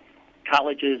number of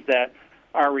colleges that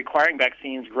are requiring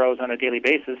vaccines grows on a daily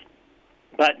basis,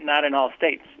 but not in all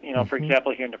states. For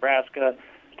example, here in Nebraska,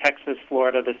 Texas,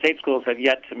 Florida, the state schools have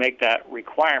yet to make that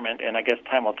requirement, and I guess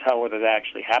time will tell whether that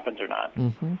actually happens or not.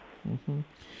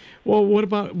 Well,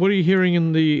 what are you hearing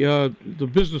in the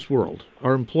business world?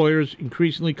 Are employers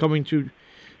increasingly coming to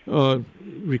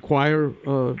require?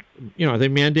 Are they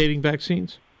mandating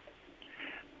vaccines?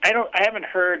 I haven't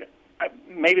heard.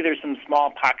 Maybe there's some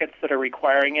small pockets that are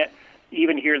requiring it.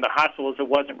 Even here in the hospitals, it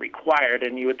wasn't required,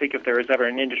 and you would think if there was ever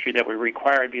an industry that would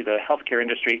require it, it'd be the healthcare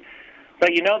industry.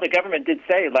 But the government did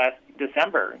say last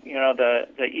December,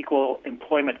 the Equal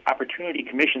Employment Opportunity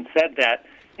Commission said that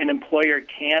an employer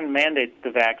can mandate the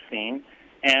vaccine,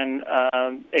 and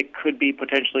it could be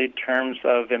potentially terms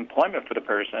of employment for the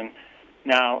person.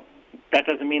 Now, that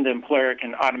doesn't mean the employer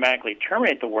can automatically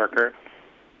terminate the worker,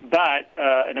 but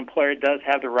an employer does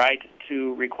have the right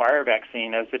to require a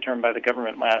vaccine as determined by the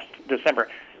government last December.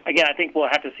 Again, I think we'll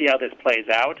have to see how this plays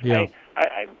out. Yeah.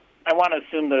 I want to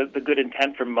assume the good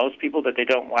intent from most people that they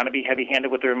don't want to be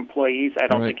heavy-handed with their employees. I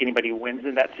don't think anybody wins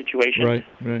in that situation. Right.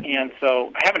 And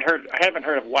so I haven't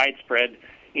heard of widespread,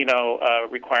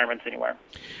 requirements anywhere.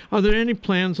 Are there any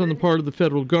plans on the part of the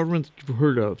federal government that you've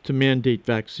heard of to mandate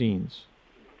vaccines?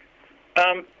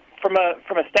 From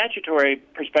a statutory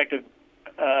perspective,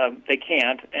 they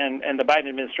can't, and the Biden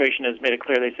administration has made it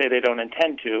clear they say they don't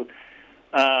intend to.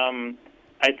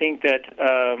 I think that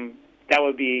that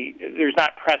would be, there's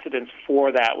not precedence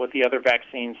for that with the other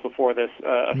vaccines before this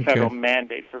federal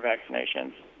mandate for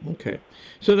vaccinations. Okay,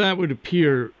 so that would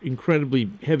appear incredibly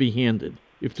heavy-handed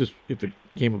if it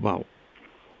came about.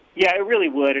 Yeah, it really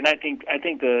would, and I think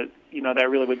that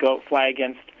really would fly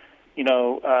against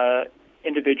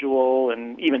individual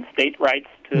and even state rights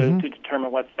to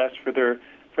determine what's best for their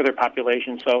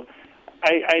population. So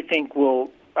I think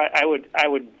I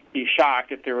would be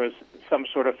shocked if there was some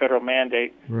sort of federal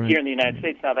mandate here in the United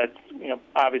States. Now that's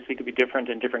obviously could be different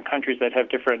in different countries that have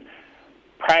different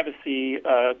privacy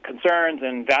concerns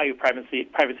and value privacy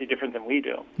different than we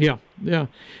do. Yeah.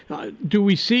 Do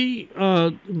we see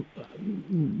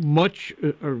much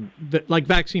like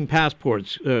vaccine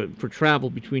passports for travel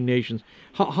between nations?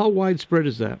 How widespread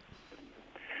is that?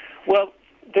 Well,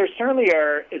 there certainly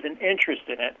is an interest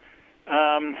in it.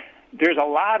 There's a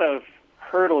lot of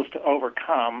hurdles to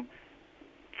overcome.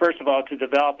 first of all, to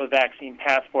develop a vaccine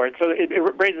passport. So it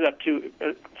raises up to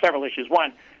several issues.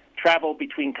 One, travel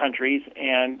between countries,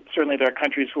 and certainly there are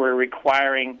countries who are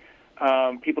requiring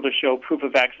people to show proof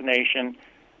of vaccination.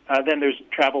 Then there's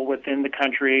travel within the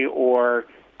country or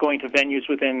going to venues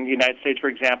within the United States, for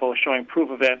example, showing proof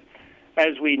of it.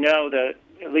 As we know, that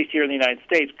at least here in the United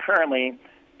States, currently,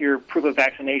 your proof of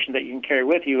vaccination that you can carry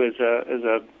with you is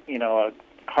a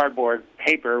cardboard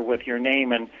paper with your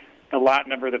name and the lot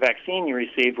number of the vaccine you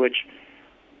received, which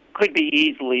could be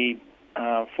easily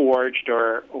forged,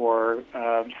 or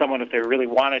someone, if they really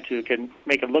wanted to, can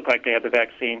make it look like they have the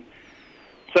vaccine.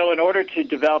 So in order to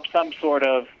develop some sort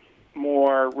of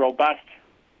more robust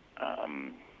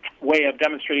way of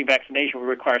demonstrating vaccination, we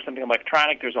require something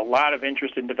electronic. There's a lot of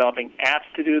interest in developing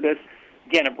apps to do this.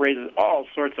 Again, it raises all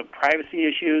sorts of privacy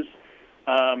issues.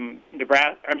 New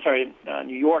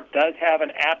York does have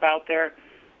an app out there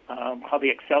called the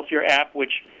Excelsior app,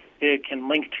 which it can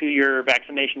link to your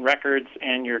vaccination records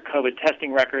and your COVID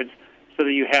testing records so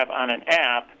that you have on an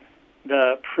app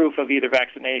the proof of either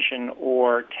vaccination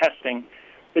or testing.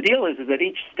 The deal is that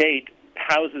each state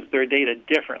houses their data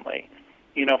differently.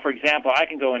 For example, I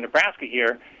can go in Nebraska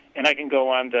here, and I can go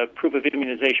on the proof of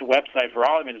immunization website for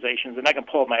all immunizations, and I can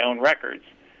pull up my own records.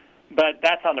 But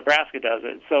that's how Nebraska does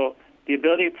it. So the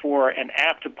ability for an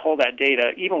app to pull that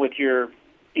data, even with your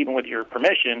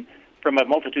permission, from a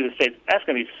multitude of states, that's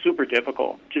going to be super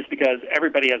difficult, just because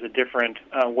everybody has a different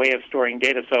way of storing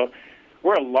data. So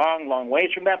we're a long, long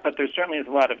ways from that, but there certainly is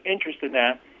a lot of interest in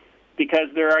that, because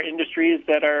there are industries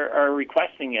that are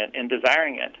requesting it and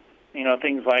desiring it.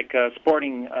 Things like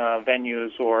sporting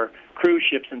venues or cruise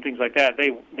ships and things like that.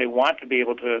 They want to be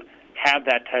able to have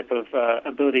that type of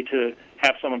ability to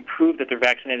have someone prove that they're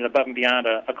vaccinated above and beyond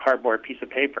a cardboard piece of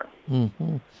paper.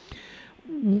 Mm-hmm.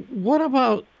 What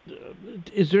about,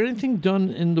 is there anything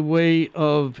done in the way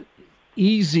of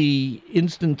easy,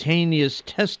 instantaneous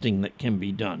testing that can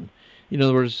be done? In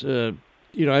other words,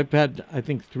 I've had, I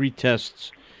think, 3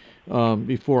 tests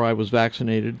before I was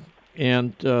vaccinated,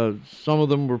 and some of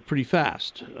them were pretty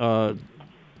fast.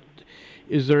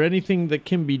 Is there anything that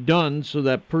can be done so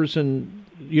that person,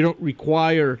 you don't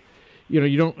require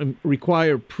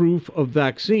proof of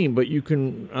vaccine, but you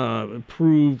can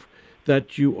prove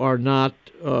that you are not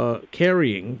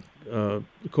carrying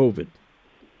COVID?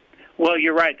 Well,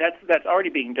 you're right. That's already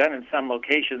being done in some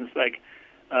locations. Like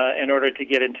in order to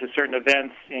get into certain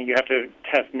events, you have to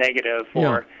test negative,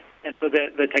 and so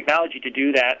the technology to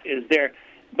do that is there.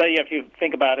 But if you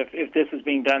think about if this is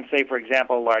being done, say, for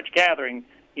example, a large gathering,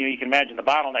 you can imagine the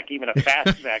bottleneck. Even a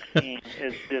fast vaccine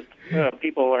is just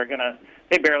people are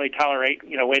they barely tolerate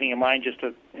waiting in line just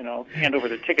to hand over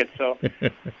the tickets. So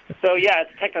yeah,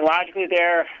 it's technologically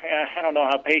there. I don't know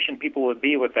how patient people would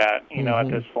be with that at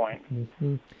this point.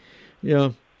 Mm-hmm.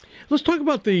 Yeah, let's talk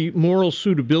about the moral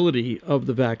suitability of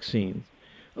the vaccine.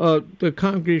 The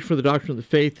Congregation for the Doctrine of the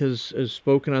Faith has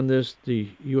spoken on this. The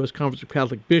U.S. Conference of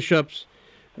Catholic Bishops,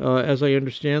 as I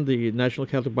understand, the National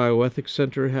Catholic Bioethics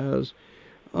Center has.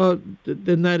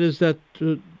 Then that is that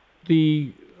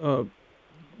the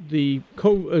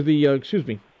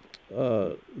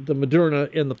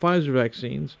Moderna and the Pfizer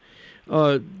vaccines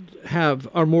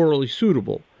are morally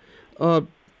suitable.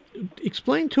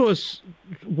 Explain to us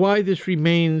why this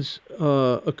remains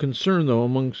a concern, though,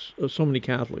 amongst so many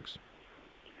Catholics.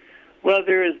 Well,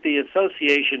 there is the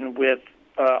association with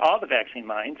all the vaccine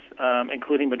lines,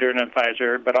 including Moderna and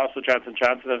Pfizer, but also Johnson &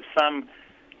 Johnson, of some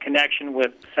connection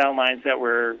with cell lines that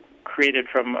were created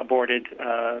from aborted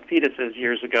fetuses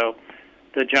years ago.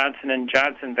 The Johnson &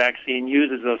 Johnson vaccine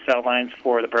uses those cell lines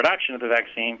for the production of the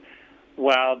vaccine,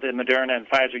 while the Moderna and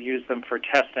Pfizer use them for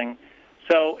testing.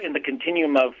 So in the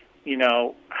continuum of,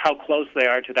 how close they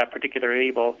are to that particular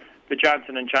evil, the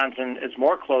Johnson & Johnson is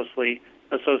more closely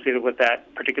associated with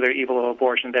that particular evil of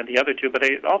abortion than the other two, but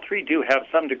all 3 do have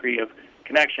some degree of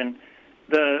connection.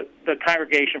 The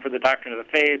Congregation for the Doctrine of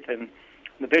the Faith and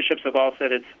the bishops have all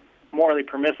said it's morally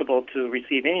permissible to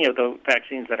receive any of the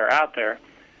vaccines that are out there.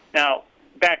 Now,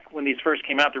 back when these first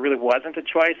came out, there really wasn't a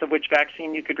choice of which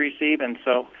vaccine you could receive, and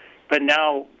so, but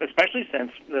now, especially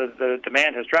since the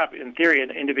demand has dropped, in theory,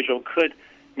 an individual could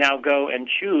now go and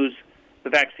choose the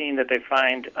vaccine that they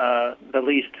find the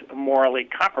least morally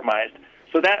compromised.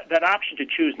 So that option to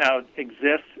choose now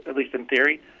exists, at least in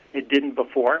theory. It didn't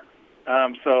before.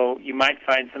 So you might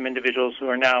find some individuals who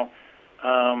are now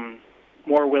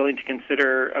more willing to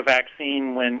consider a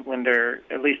vaccine when they're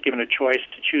at least given a choice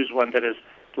to choose one that is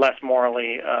less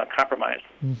morally compromised.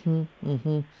 Mm-hmm,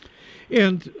 mm-hmm.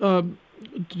 And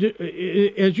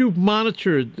as you've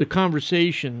monitored the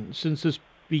conversation since this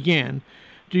began,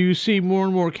 do you see more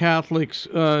and more Catholics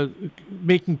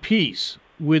making peace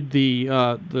with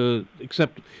the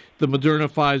except the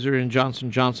Moderna, Pfizer, and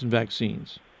Johnson & Johnson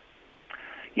vaccines?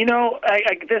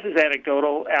 This is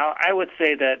anecdotal, Al. I would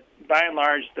say that by and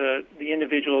large, the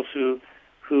individuals who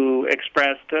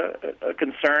expressed a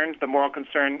concern, the moral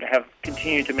concern, have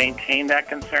continued to maintain that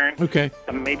concern. Okay.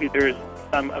 Maybe there's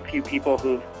a few people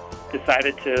who've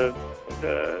decided to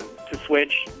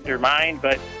switch their mind,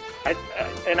 but I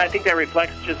think that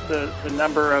reflects just the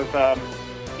number of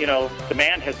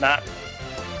demand has not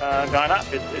gone up.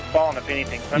 It's fallen, if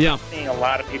anything. So I'm not seeing a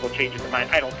lot of people changing their mind.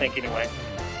 I don't think, anyway.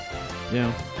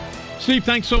 Yeah. Steve,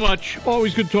 thanks so much.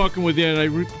 Always good talking with you, and I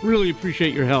really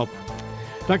appreciate your help.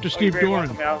 Dr. Steve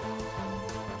Doran. Welcome, Al.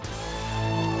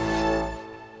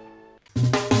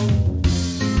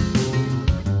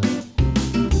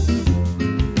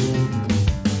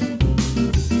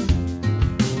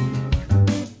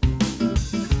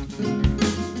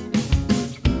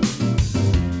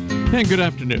 And good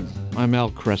afternoon. I'm Al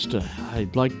Cresta.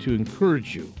 I'd like to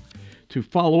encourage you to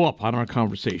follow up on our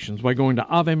conversations by going to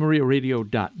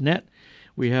AveMariaRadio.net.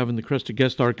 We have in the Cresta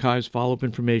Guest Archives follow-up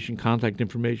information, contact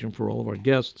information for all of our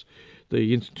guests,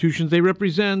 the institutions they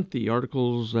represent, the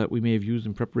articles that we may have used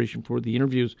in preparation for the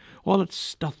interviews. All that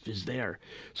stuff is there.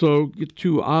 So get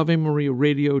to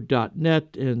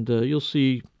AveMariaRadio.net, and you'll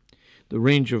see the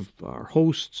range of our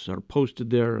hosts are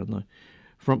posted there on the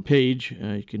front page.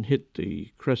 You can hit the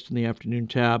Crest in the Afternoon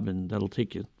tab, and that'll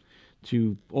take you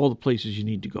to all the places you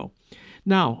need to go.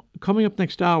 Now, coming up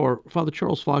next hour, Father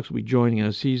Charles Fox will be joining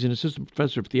us. He's an assistant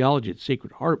professor of theology at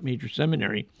Sacred Heart Major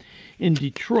Seminary in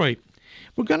Detroit.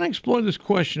 We're going to explore this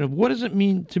question of what does it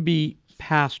mean to be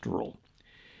pastoral.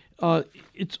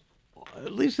 It's,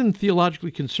 at least in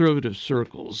theologically conservative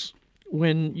circles,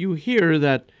 when you hear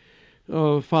that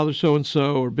Father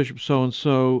so-and-so or Bishop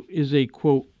so-and-so is a,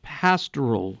 quote,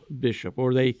 pastoral bishop,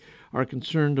 or they are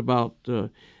concerned about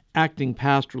acting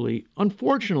pastorally.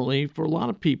 Unfortunately, for a lot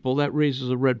of people, that raises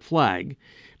a red flag,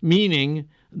 meaning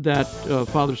that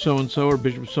Father so-and-so or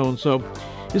Bishop so-and-so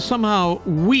is somehow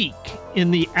weak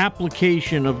in the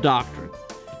application of doctrine.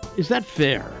 Is that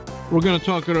fair? We're going to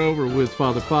talk it over with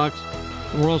Father Fox,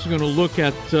 and we're also going to look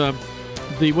at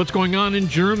what's going on in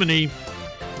Germany.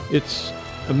 It's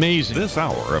amazing. This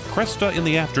hour of Cresta in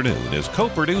the Afternoon is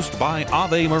co-produced by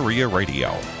Ave Maria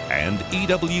Radio and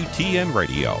EWTN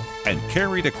Radio and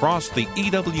carried across the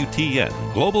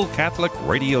EWTN Global Catholic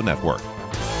Radio Network.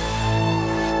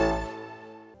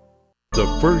 The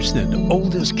first and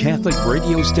oldest Catholic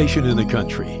radio station in the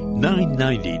country,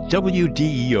 990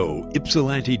 WDEO,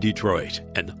 Ypsilanti, Detroit,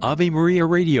 an Ave Maria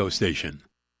radio station.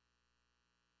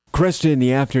 Cresta in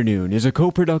the Afternoon is a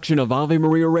co-production of Ave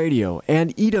Maria Radio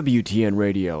and EWTN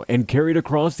Radio and carried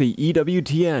across the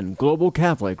EWTN Global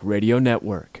Catholic Radio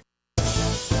Network.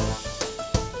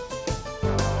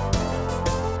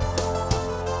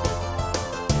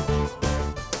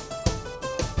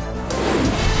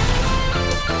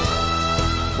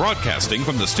 Broadcasting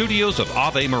from the studios of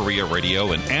Ave Maria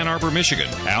Radio in Ann Arbor, Michigan,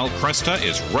 Al Cresta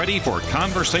is ready for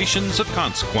conversations of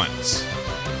consequence.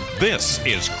 This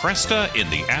is Cresta in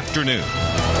the Afternoon.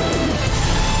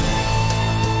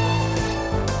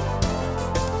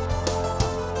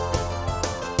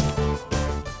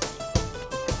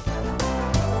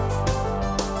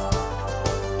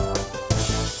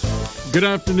 Good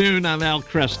afternoon, I'm Al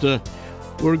Cresta.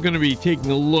 We're going to be taking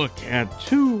a look at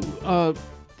two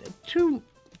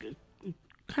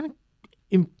kind of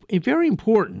very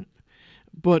important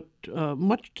but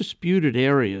much disputed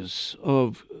areas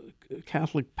of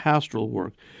Catholic pastoral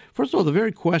work. First of all, the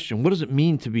very question, what does it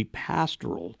mean to be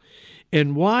pastoral?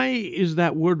 And why is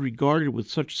that word regarded with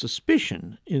such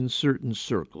suspicion in certain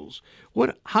circles?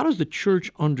 How does the church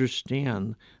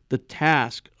understand the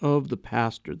task of the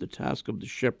pastor, the task of the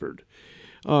shepherd?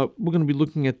 We're going to be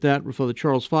looking at that with Father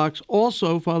Charles Fox.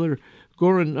 Also, Father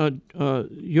Goran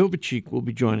Jovic will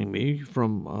be joining me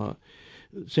from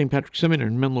St. Patrick's Seminary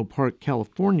in Menlo Park,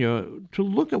 California, to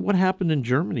look at what happened in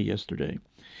Germany yesterday.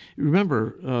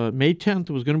 Remember, May 10th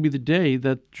was going to be the day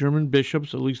that German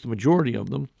bishops, at least the majority of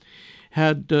them,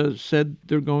 had said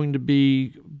they're going to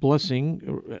be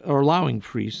blessing, or allowing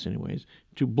priests, anyways,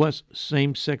 to bless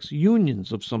same-sex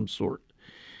unions of some sort.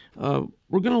 We're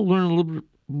going to learn a little bit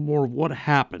more of what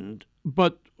happened,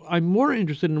 but I'm more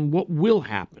interested in what will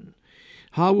happen.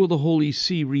 How will the Holy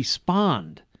See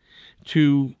respond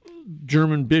to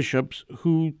German bishops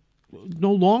who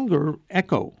no longer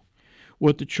echo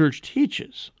what the church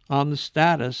teaches on the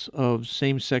status of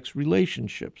same-sex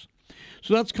relationships?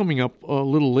 So that's coming up a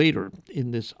little later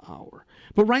in this hour.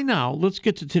 But right now, let's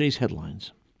get to today's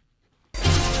headlines.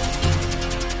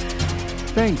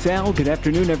 Thanks, Al. Good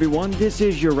afternoon, everyone. This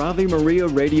is your Ave Maria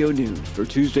Radio News for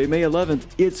Tuesday, May 11th.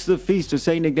 It's the Feast of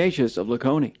St. Ignatius of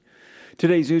Laconia.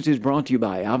 Today's news is brought to you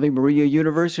by Ave Maria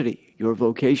University. Your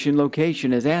vocation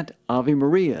location is at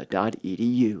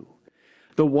avemaria.edu.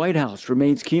 The White House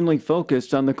remains keenly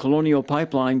focused on the Colonial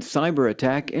Pipeline cyber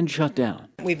attack and shutdown.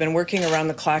 We've been working around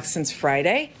the clock since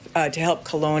Friday to help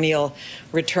Colonial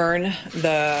return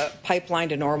the pipeline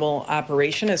to normal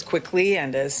operation as quickly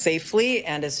and as safely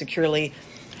and as securely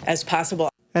as possible.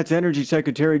 That's Energy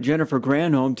Secretary Jennifer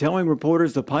Granholm telling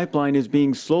reporters the pipeline is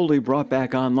being slowly brought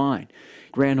back online.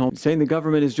 Granholm saying the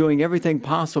government is doing everything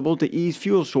possible to ease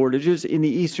fuel shortages in the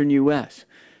eastern U.S.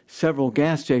 Several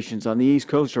gas stations on the East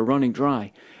Coast are running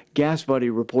dry. Gas Buddy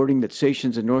reporting that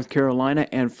stations in North Carolina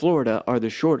and Florida are the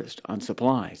shortest on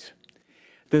supplies.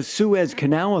 The Suez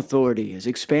Canal Authority is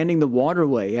expanding the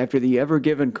waterway after the Ever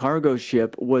Given cargo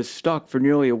ship was stuck for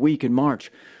nearly a week in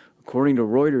March. According to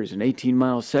Reuters, an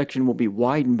 18-mile section will be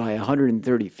widened by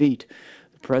 130 feet.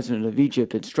 The president of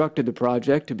Egypt instructed the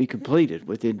project to be completed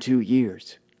within 2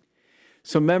 years.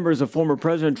 Some members of former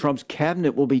President Trump's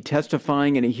cabinet will be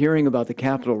testifying in a hearing about the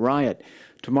Capitol riot.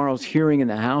 Tomorrow's hearing in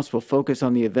the House will focus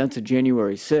on the events of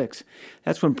January 6.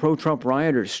 That's when pro-Trump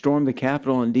rioters stormed the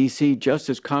Capitol in D.C. just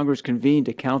as Congress convened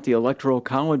to count the Electoral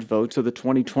College votes of the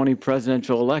 2020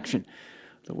 presidential election.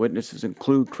 The witnesses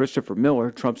include Christopher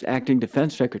Miller, Trump's acting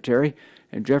defense secretary,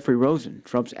 and Jeffrey Rosen,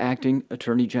 Trump's acting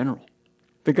attorney general.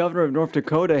 The governor of North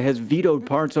Dakota has vetoed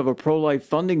parts of a pro-life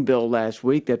funding bill last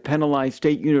week that penalized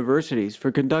state universities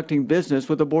for conducting business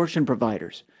with abortion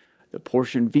providers. The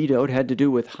portion vetoed had to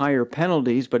do with higher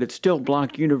penalties, but it still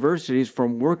blocked universities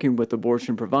from working with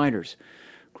abortion providers.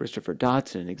 Christopher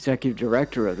Dotson, executive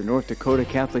director of the North Dakota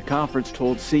Catholic Conference,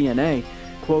 told CNA,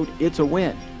 quote, "It's a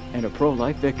win and a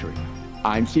pro-life victory."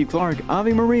 I'm Steve Clark,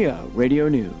 Ave Maria Radio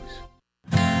News.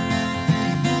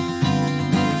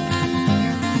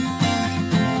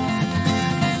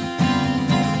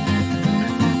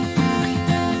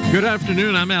 Good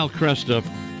afternoon, I'm Al Cresta.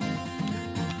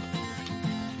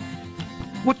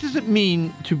 What does it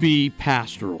mean to be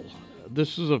pastoral?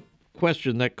 This is a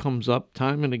question that comes up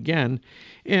time and again,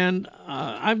 and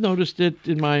I've noticed it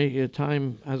in my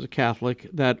time as a Catholic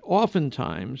that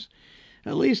oftentimes,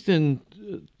 at least in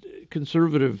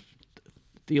conservative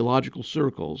theological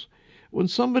circles, when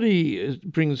somebody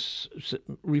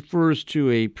refers to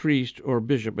a priest or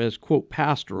bishop as, quote,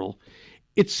 pastoral,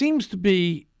 it seems to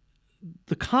be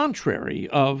the contrary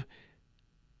of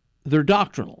their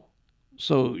doctrinal.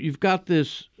 So you've got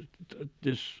this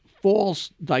false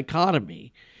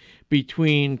dichotomy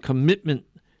between commitment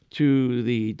to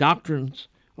the doctrines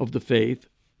of the faith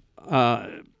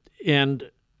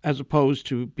and as opposed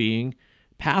to being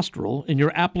pastoral in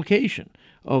your application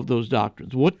of those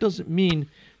doctrines. What does it mean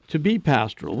to be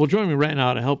pastoral? Well, joining me right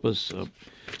now to help us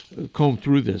comb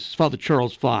through this is Father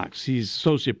Charles Fox. He's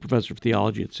Associate Professor of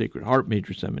Theology at Sacred Heart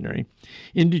Major Seminary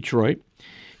in Detroit.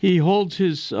 He holds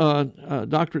his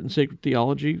doctorate in Sacred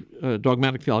Theology,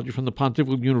 Dogmatic Theology, from the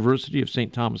Pontifical University of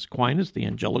St. Thomas Aquinas, the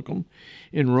Angelicum,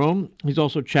 in Rome. He's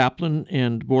also chaplain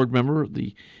and board member of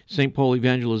the St. Paul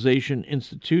Evangelization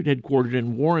Institute, headquartered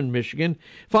in Warren, Michigan.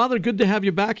 Father, good to have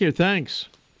you back here. Thanks.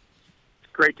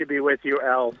 Great to be with you,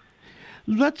 Al.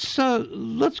 Let's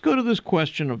go to this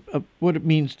question of what it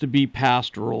means to be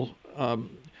pastoral.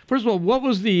 First of all, what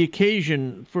was the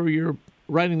occasion for your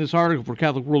writing this article for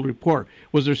Catholic World Report?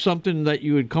 Was there something that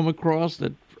you had come across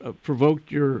that provoked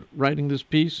your writing this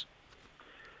piece?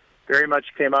 Very much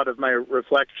came out of my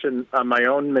reflection on my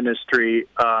own ministry,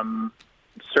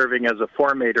 serving as a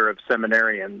formator of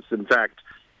seminarians. In fact,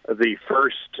 the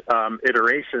first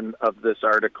iteration of this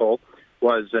article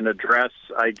was an address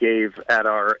I gave at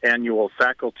our annual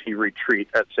faculty retreat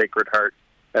at Sacred Heart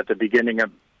at the beginning of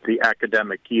the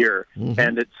academic year. Mm-hmm.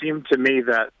 And it seemed to me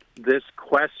that this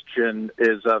question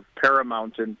is of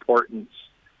paramount importance,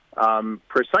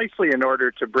 precisely in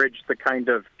order to bridge the kind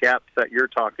of gap that you're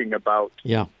talking about,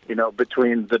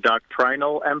 between the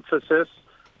doctrinal emphasis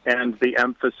and the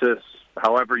emphasis,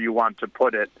 however you want to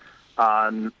put it,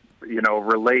 on,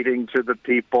 relating to the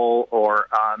people or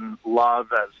on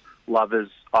love, as love is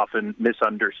often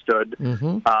misunderstood.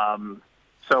 Mm-hmm.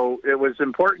 So it was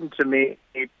important to me,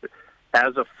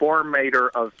 as a formator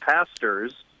of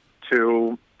pastors,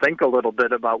 to think a little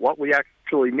bit about what we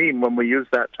actually mean when we use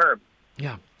that term.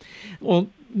 Yeah. Well,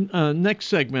 next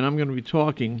segment, I'm going to be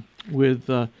talking with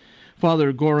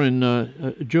Father Goran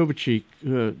Jovic,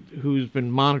 who's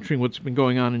been monitoring what's been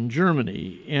going on in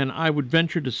Germany. And I would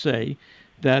venture to say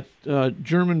that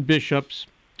German bishops,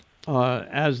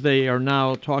 as they are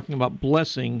now talking about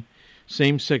blessing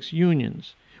same-sex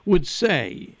unions, would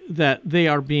say that they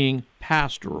are being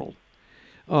pastoral.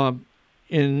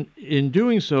 In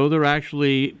doing so, they're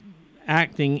actually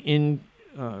acting in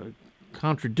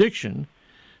contradiction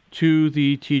to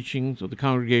the teachings of the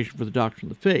Congregation for the Doctrine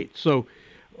of the Faith. So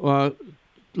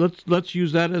let's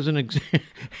use that as an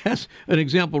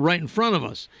example right in front of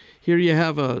us. Here you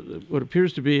have what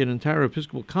appears to be an entire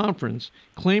Episcopal conference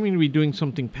claiming to be doing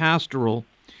something pastoral,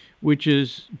 which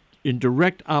is in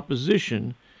direct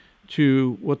opposition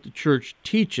to what the Church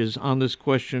teaches on this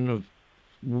question of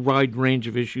wide range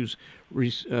of issues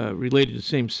related to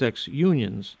same-sex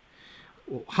unions.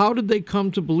 How did they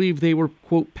come to believe they were,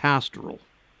 quote, pastoral?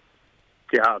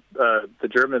 Yeah, the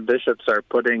German bishops are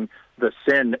putting the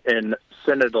sin in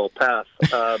synodal path.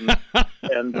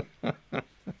 And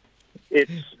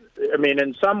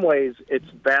in some ways, it's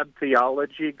bad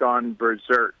theology gone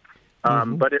berserk.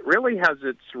 But it really has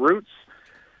its roots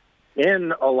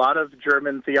in a lot of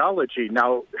German theology.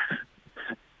 Now,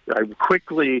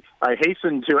 I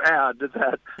hasten to add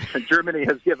that Germany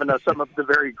has given us some of the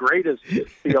very greatest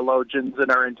theologians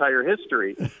in our entire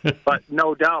history. But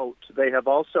no doubt they have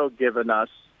also given us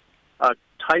a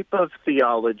type of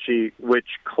theology which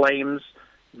claims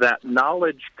that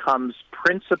knowledge comes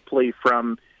principally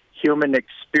from human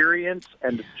experience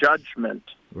and judgment,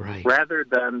 rather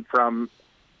than from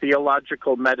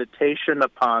theological meditation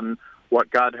upon what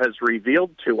God has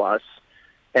revealed to us,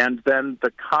 and then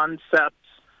the concepts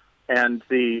and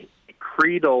the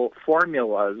creedal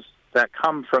formulas that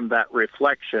come from that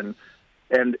reflection.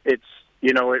 And it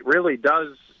really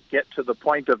does get to the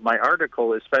point of my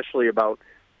article, especially about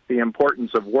the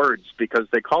importance of words, because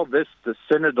they call this the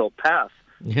synodal path.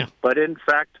 Yeah. But in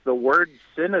fact, the word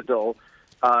synodal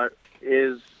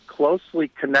is closely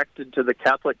connected to the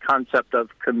Catholic concept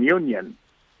of communion.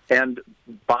 And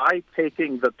by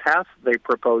taking the path they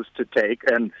propose to take,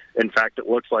 and in fact it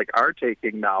looks like are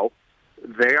taking now,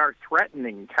 they are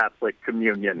threatening Catholic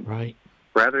communion. Right.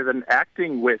 Rather than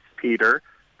acting with Peter,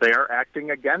 they are acting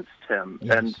against him.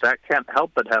 Yes. And that can't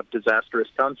help but have disastrous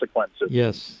consequences.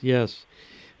 Yes.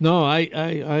 No, I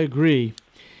agree.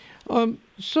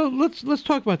 So let's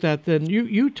talk about that then.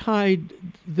 You tied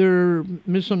their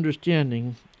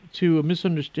misunderstanding to a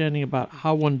misunderstanding about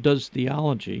how one does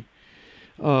theology.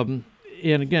 And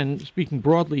again, speaking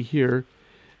broadly here,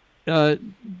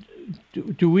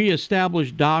 do we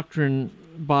establish doctrine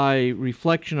by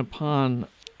reflection upon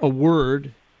a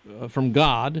word from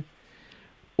God,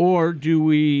 or do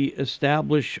we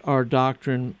establish our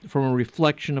doctrine from a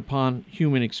reflection upon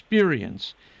human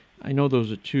experience? I know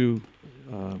those are two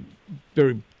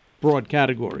very broad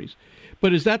categories.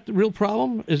 But is that the real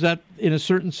problem? Is that, in a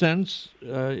certain sense,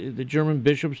 the German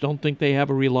bishops don't think they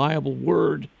have a reliable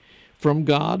word from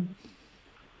God?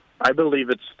 I believe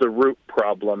it's the root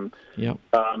problem. Yep.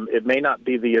 It may not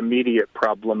be the immediate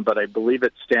problem, but I believe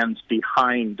it stands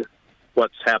behind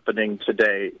what's happening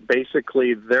today.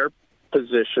 Basically, their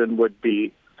position would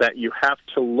be that you have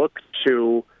to look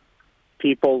to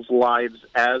people's lives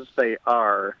as they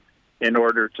are in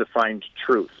order to find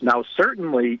truth. Now,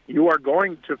 certainly, you are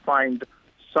going to find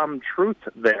some truth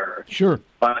there. Sure.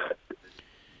 But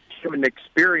human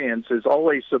experience is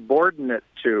always subordinate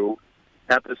to,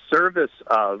 at the service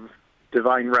of,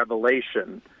 divine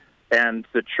revelation, and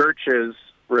the Church's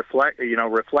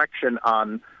reflection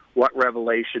on what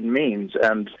revelation means.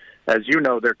 And as you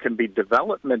know, there can be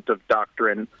development of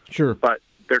doctrine, sure, but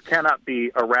there cannot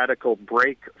be a radical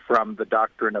break from the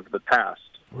doctrine of the past.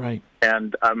 Right.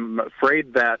 And I'm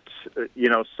afraid that,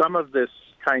 some of this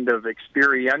kind of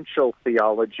experiential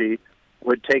theology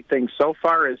would take things so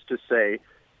far as to say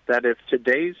that if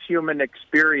today's human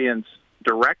experience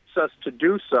directs us to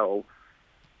do so,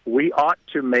 we ought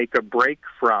to make a break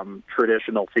from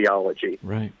traditional theology.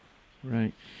 Right.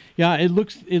 Yeah, it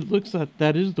looks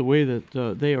that is the way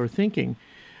that they are thinking.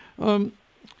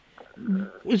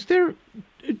 Is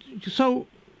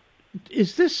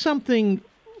this something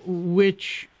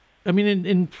which,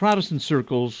 in Protestant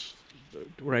circles,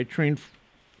 where I trained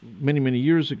many, many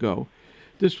years ago,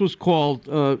 this was called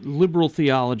liberal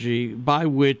theology, by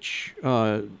which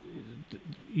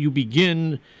you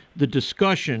begin the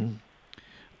discussion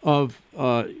of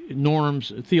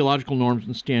theological norms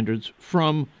and standards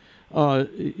from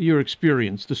your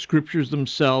experience. The scriptures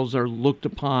themselves are looked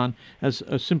upon as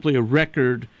simply a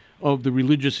record of the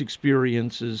religious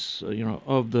experiences,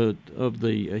 of the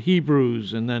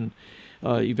Hebrews, and then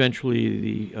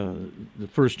eventually the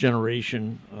first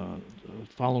generation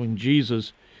following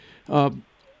Jesus.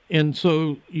 And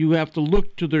so you have to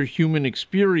look to their human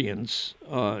experience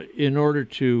in order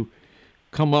to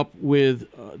come up with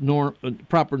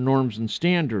proper norms and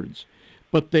standards.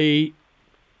 But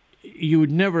you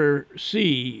would never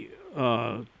see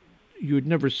a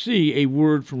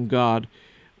word from God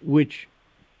which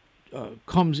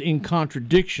comes in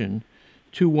contradiction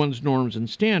to one's norms and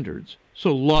standards.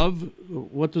 So love,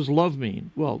 what does love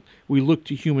mean? Well, we look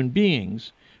to human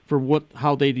beings for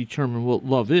how they determine what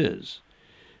love is.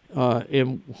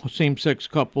 And same-sex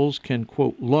couples can,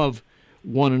 quote, love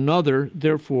one another,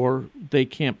 therefore they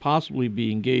can't possibly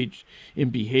be engaged in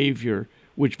behavior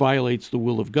which violates the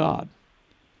will of God.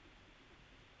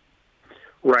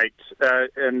 Right.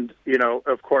 And,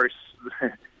 of course,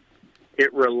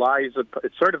 it relies upon,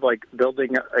 it's sort of like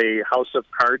building a house of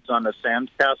cards on a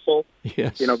sandcastle.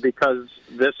 Yes. Because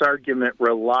this argument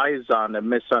relies on a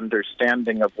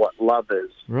misunderstanding of what love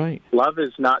is. Right. Love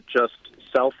is not just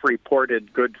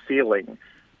self-reported good feeling.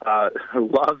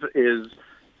 Love is,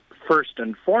 first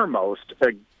and foremost, a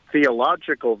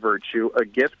theological virtue, a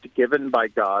gift given by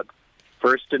God,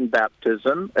 first in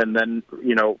baptism, and then,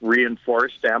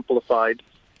 reinforced, amplified,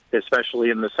 especially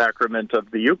in the sacrament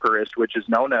of the Eucharist, which is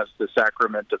known as the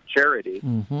sacrament of charity.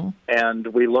 Mm-hmm. And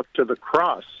we look to the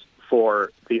cross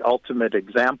for the ultimate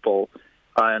example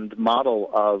and model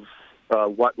of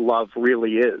what love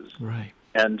really is. Right.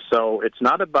 And so it's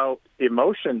not about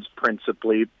emotions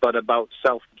principally, but about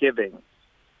self-giving.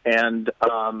 And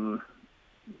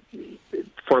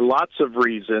for lots of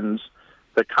reasons,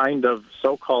 the kind of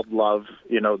so-called love,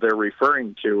 they're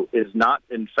referring to is not,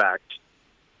 in fact,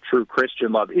 true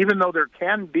Christian love, even though there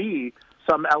can be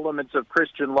some elements of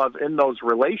Christian love in those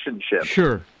relationships.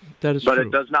 Sure, that is true. But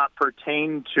it does not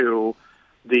pertain to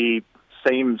the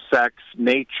same-sex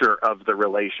nature of the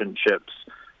relationships.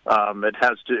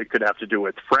 It could have to do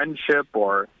with friendship,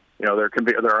 or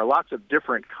there are lots of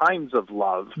different kinds of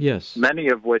love. Yes. Many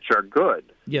of which are good.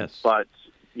 Yes. But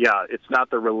it's not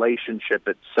the relationship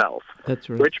itself. That's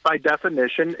right. Which by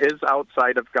definition is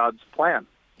outside of God's plan.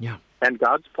 Yeah. And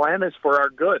God's plan is for our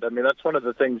good. I mean, that's one of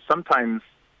the things sometimes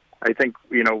I think,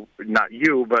 not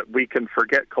you, but we can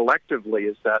forget collectively,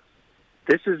 is that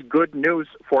this is good news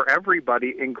for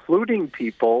everybody, including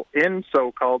people in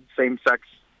so-called same-sex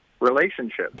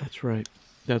relationships. That's right.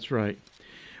 That's right.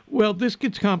 Well, this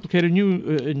gets complicated, and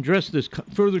you address this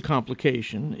further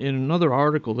complication in another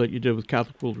article that you did with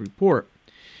Catholic World Report,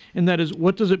 and that is,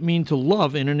 what does it mean to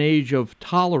love in an age of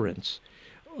tolerance?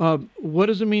 What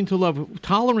does it mean to love?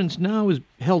 Tolerance now is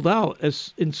held out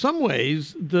as, in some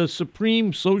ways, the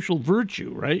supreme social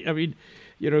virtue, right? I mean,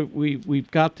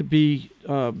 we've got to be,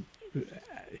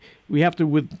 we have to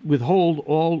withhold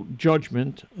all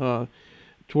judgment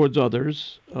towards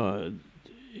others.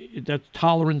 That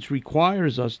tolerance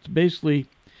requires us to basically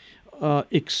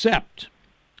accept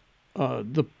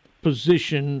the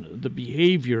position, the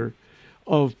behavior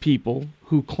of people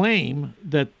who claim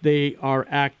that they are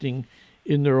acting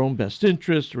in their own best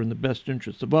interest or in the best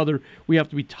interest of others. We have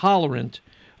to be tolerant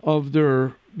of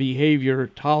their behavior,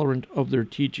 tolerant of their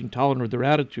teaching, tolerant of their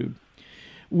attitude.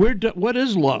 What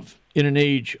is love in an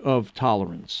age of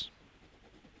tolerance?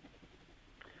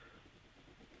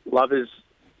 Love is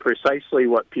precisely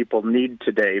what people need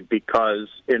today, because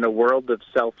in a world of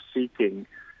self-seeking,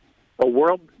 a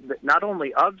world not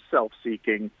only of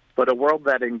self-seeking, but a world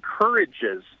that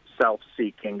encourages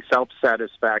self-seeking,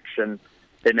 self-satisfaction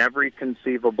in every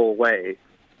conceivable way,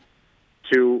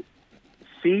 to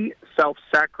see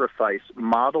self-sacrifice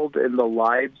modeled in the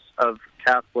lives of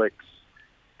Catholics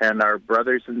and our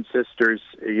brothers and sisters,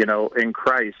 in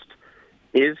Christ,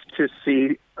 is to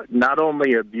see not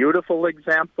only a beautiful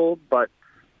example, but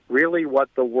really what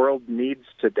the world needs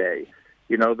today.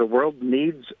 The world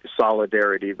needs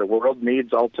solidarity. The world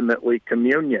needs ultimately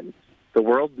communion. The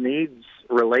world needs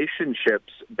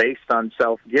relationships based on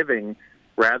self-giving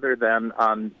rather than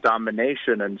on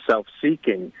domination and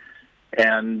self-seeking.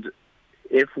 And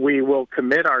if we will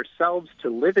commit ourselves to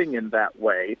living in that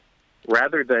way,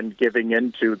 rather than giving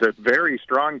into the very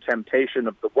strong temptation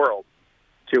of the world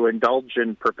to indulge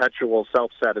in perpetual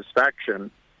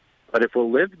self-satisfaction, but if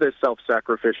we'll live this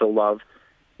self-sacrificial love,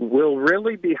 we'll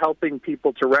really be helping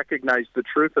people to recognize the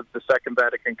truth of the Second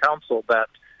Vatican Council, that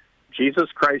Jesus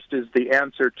Christ is the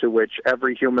answer to which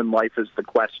every human life is the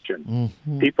question.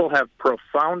 Mm-hmm. People have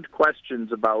profound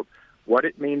questions about what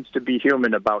it means to be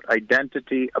human, about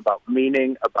identity, about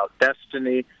meaning, about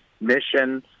destiny,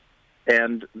 mission,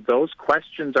 and those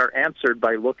questions are answered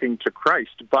by looking to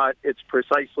Christ, but it's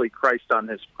precisely Christ on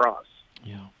his cross.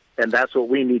 Yeah. And that's what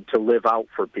we need to live out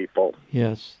for people.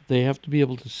 Yes, they have to be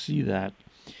able to see that.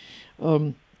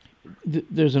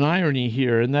 There's an irony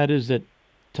here, and that is that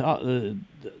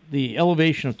the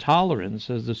elevation of tolerance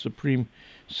as the supreme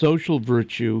social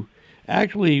virtue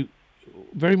actually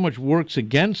very much works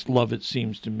against love, it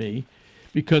seems to me,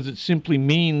 because it simply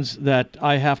means that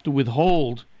I have to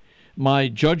withhold my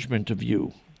judgment of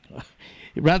you.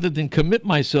 rather than commit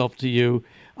myself to you,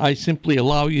 I simply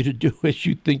allow you to do as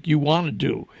you think you want to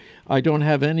do. I don't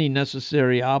have any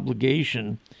necessary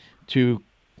obligation to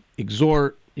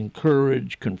exhort,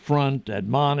 encourage, confront,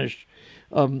 admonish.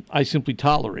 I simply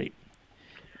tolerate.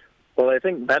 Well, I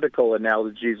think medical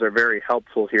analogies are very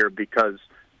helpful here because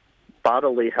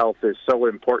bodily health is so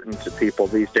important to people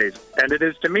these days, and it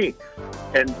is to me.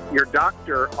 And your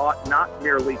doctor ought not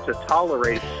merely to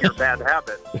tolerate your bad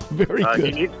habits. Very good.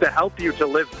 He needs to help you to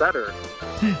live better.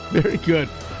 Very good.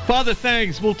 Father,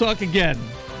 thanks. We'll talk again.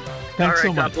 Thanks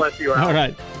so much. God bless you, Al. All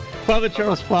right. Father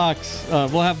Charles Fox,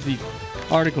 we'll have the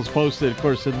articles posted, of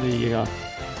course, in the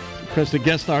Cresta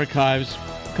Guest Archives.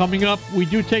 Coming up, we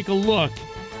do take a look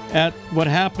at what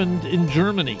happened in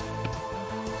Germany.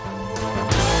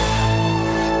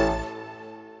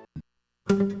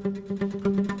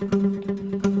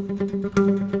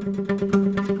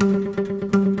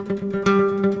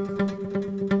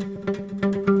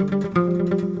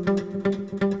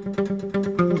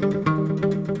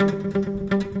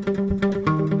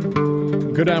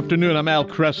 Good afternoon. I'm Al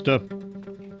Cresta.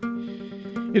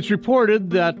 It's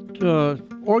reported that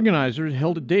organizers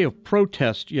held a day of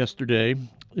protest yesterday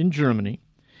in Germany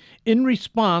in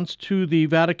response to the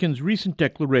Vatican's recent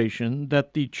declaration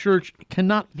that the Church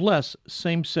cannot bless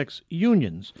same-sex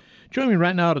unions. Joining me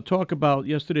right now to talk about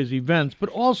yesterday's events, but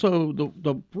also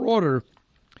the broader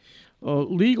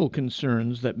legal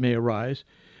concerns that may arise,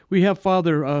 we have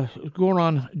Father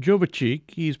Goran Jovic.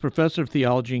 He's professor of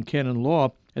theology and canon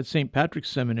law at St. Patrick's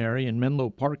Seminary in Menlo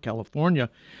Park, California.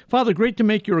 Father, great to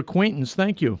make your acquaintance.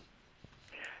 Thank you.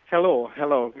 Hello.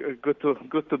 Good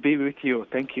to be with you.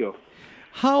 Thank you.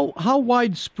 How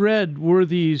widespread were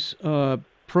these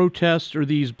protests or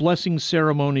these blessing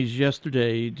ceremonies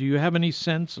yesterday? Do you have any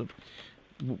sense of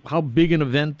how big an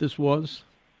event this was?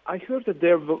 I heard that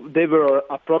there were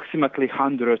approximately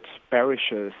 100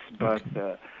 parishes, but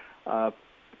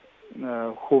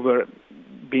who were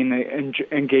been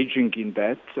engaging in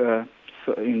that,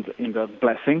 in the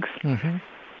blessings. Mm-hmm.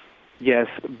 Yes,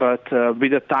 but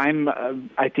with the time,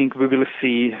 I think we will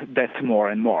see that more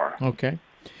and more. Okay.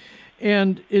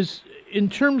 And in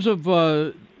terms of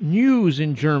news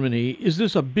in Germany, is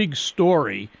this a big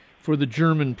story for the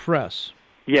German press?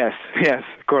 Yes,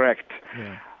 correct.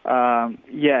 Yeah.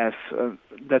 Yes,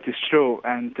 that is true.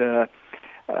 And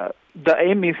the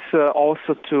aim is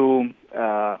also to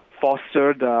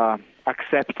foster the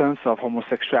acceptance of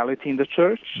homosexuality in the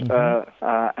church,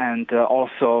 mm-hmm. And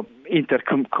also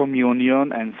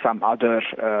intercommunion and some other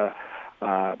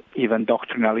even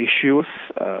doctrinal issues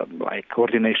like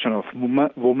ordination of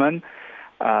women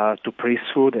to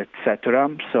priesthood, etc.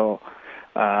 So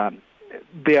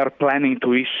they are planning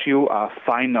to issue a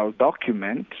final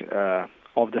document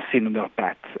of the synodal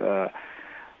path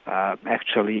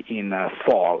actually in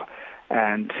fall.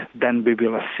 And then we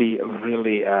will see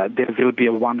really there will be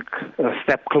one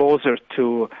step closer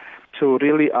to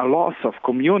really a loss of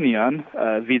communion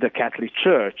with the Catholic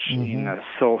Church mm-hmm. in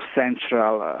so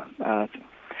central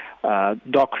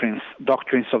doctrines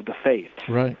of the faith.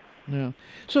 Right. Yeah.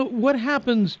 So what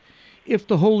happens if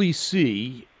the Holy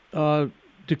See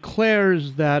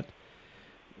declares that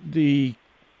the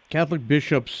Catholic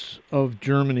bishops of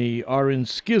Germany are in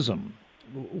schism?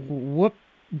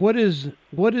 What is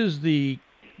the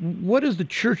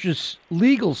Church's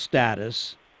legal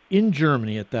status in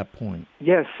Germany at that point?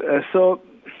 Yes, so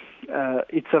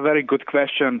it's a very good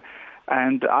question,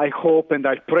 and I hope and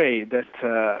I pray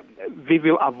that we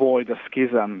will avoid a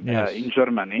schism in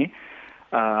Germany.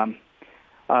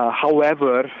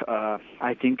 However,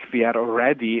 I think we are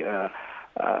already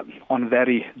on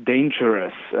very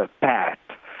dangerous path,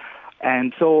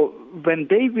 and so when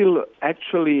they will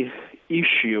actually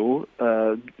issue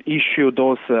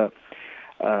those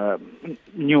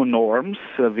new norms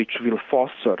which will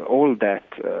foster all that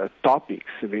topics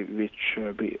which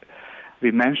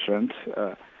we mentioned,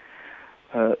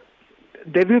 there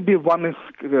will be one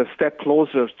step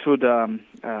closer to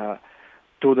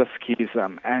the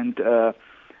schism, and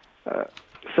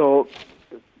so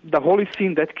the Holy See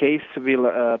in that case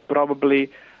will probably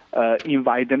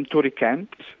invite them to recant,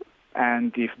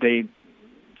 and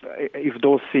if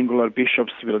those singular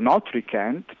bishops will not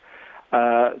recant,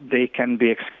 they can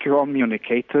be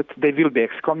excommunicated. They will be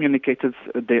excommunicated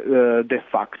de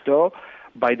facto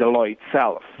by the law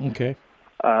itself. Okay.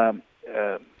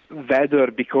 Whether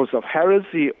because of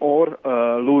heresy or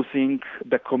losing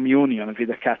the communion with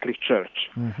the Catholic Church.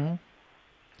 Mm-hmm.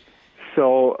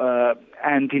 So,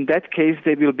 and in that case,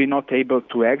 they will be not able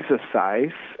to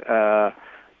exercise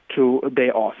to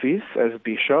their office as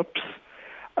bishops.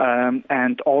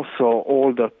 And also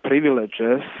all the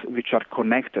privileges which are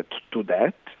connected to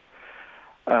that.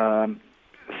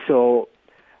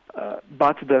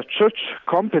 But the church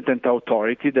competent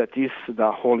authority, that is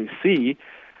the Holy See,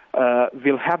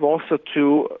 will have also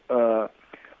to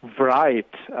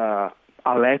write a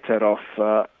letter of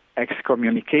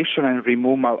excommunication and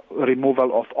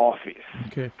removal of office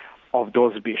of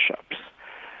those bishops.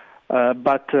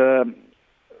 But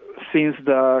since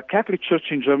the Catholic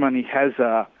Church in Germany has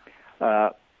a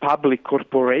public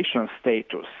corporation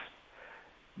status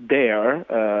there,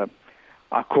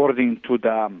 according to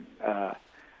the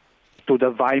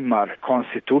Weimar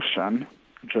Constitution,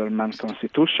 German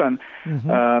Constitution,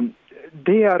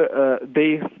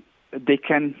 they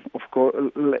can, of course,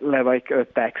 like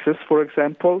taxes, for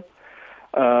example.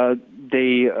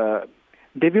 They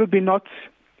will be not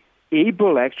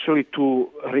able actually to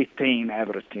retain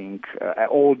everything,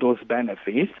 all those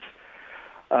benefits.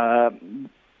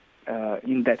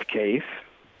 In that case,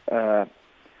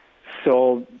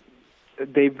 so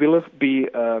they will be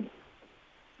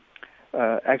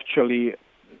actually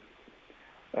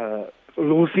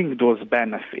losing those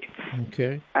benefits.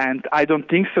 Okay. And I don't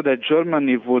think so that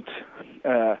Germany would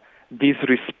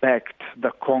disrespect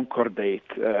the Concordat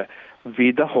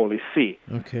with the Holy See.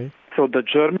 Okay. So the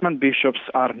German bishops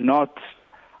are not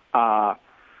a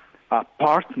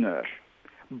partner,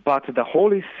 but the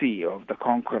Holy See of the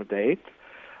Concordat,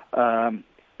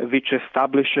 which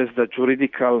establishes the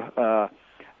juridical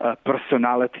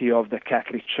personality of the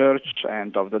Catholic Church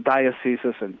and of the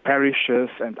dioceses and parishes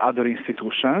and other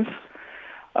institutions.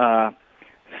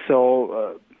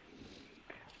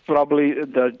 Probably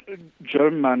the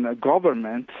German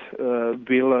government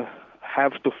will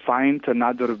have to find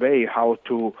another way how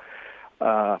to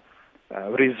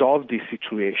resolve this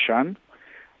situation.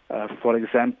 For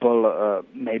example,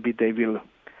 maybe they will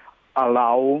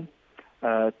allow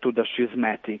to the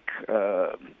schismatic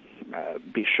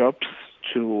bishops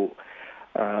to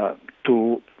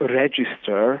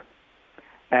register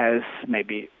as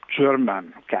maybe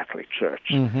German Catholic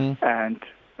Church and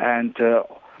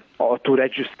or to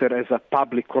register as a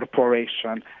public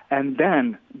corporation, and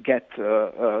then get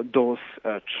those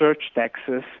church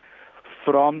taxes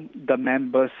from the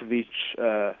members which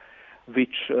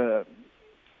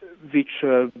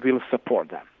will support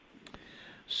them.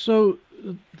 So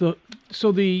the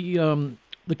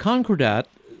Concordat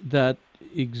that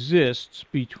exists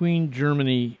between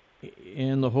Germany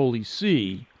and the Holy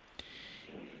See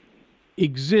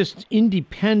exists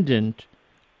independent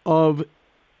of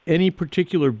any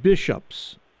particular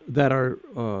bishops that are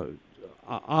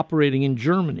operating in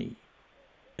Germany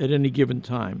at any given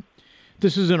time.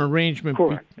 This is an arrangement.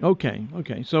 Correct.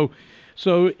 Okay. So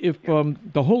if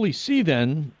the Holy See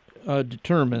then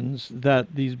determines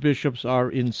that these bishops are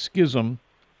in schism,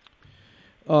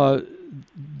 those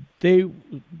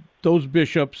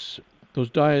bishops, those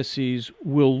dioceses,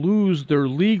 will lose their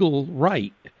legal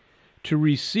right to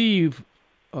receive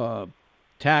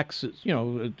taxes,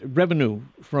 revenue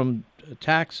from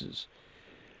taxes.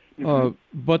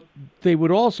 But they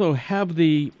would also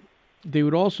then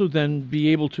be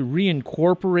able to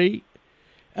reincorporate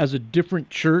as a different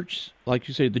church, like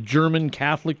you say, the German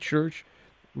Catholic Church,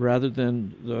 rather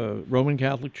than the Roman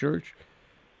Catholic Church.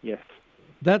 Yes.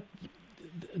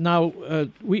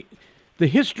 The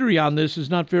history on this is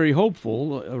not very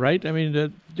hopeful, right? I mean,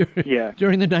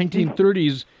 during the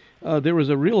 1930s, there was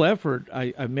a real effort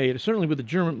I made, certainly with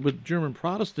German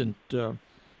Protestant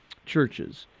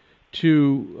churches,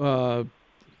 to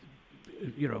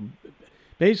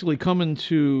basically come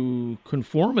into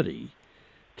conformity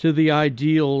to the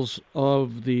ideals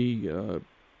of the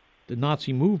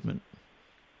Nazi movement,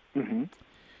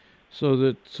 so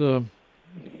that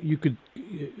you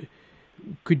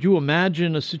could you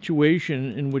imagine a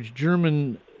situation in which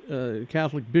German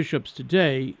Catholic bishops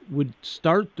today would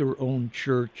start their own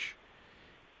church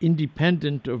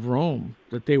independent of Rome,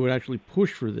 that they would actually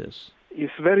push for this?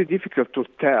 It's very difficult to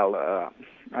tell.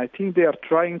 I think they are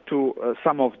trying to,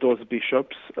 some of those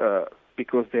bishops,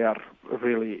 because they are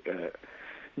really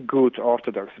good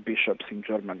Orthodox bishops in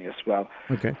Germany as well.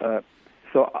 Okay.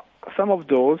 So some of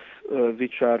those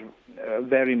which are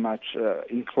very much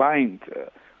inclined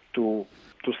to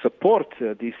support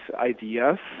these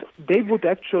ideas, they would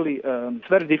actually, it's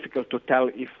very difficult to tell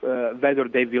if whether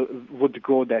they would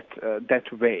go that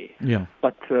way. Yeah.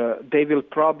 But they will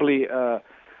probably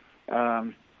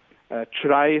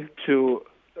try to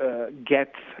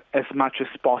get as much as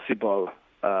possible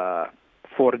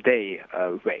for their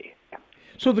way.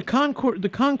 So the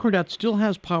Concordat still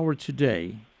has power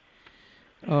today,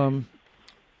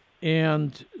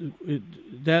 and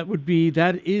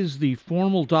that is the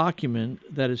formal document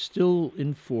that is still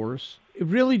in force. It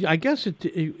really, I guess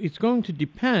it's going to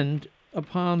depend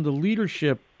upon the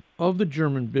leadership of the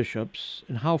German bishops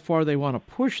and how far they want to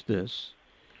push this.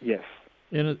 Yes.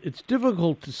 And it's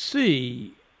difficult to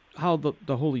see how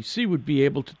the Holy See would be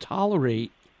able to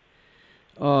tolerate,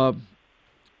 a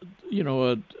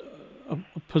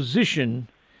position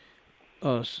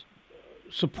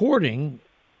supporting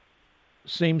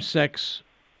same-sex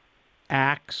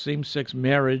acts, same-sex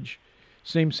marriage,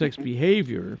 same-sex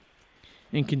behavior,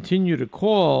 and continue to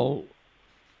call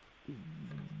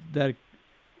that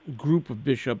group of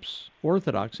bishops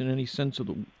Orthodox in any sense of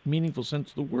the meaningful sense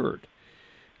of the word.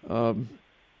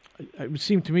 It would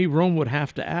seem to me Rome would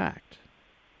have to act.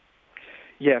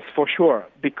 Yes, for sure.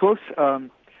 Because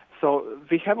so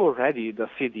we have already the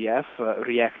CDF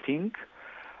reacting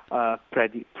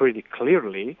pretty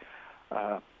clearly,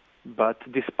 but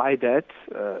despite that,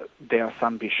 there are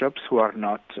some bishops who are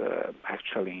not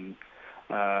actually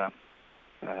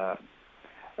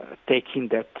taking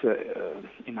that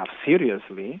enough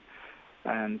seriously,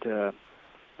 and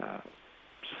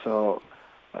so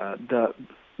the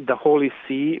Holy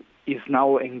See is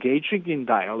now engaging in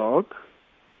dialogue,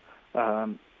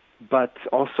 but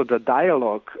also the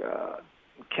dialogue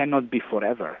cannot be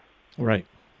forever. Right.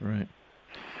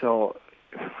 So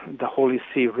the Holy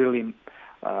See really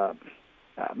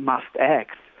must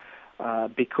act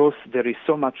because there is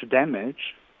so much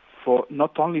damage for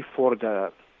not only for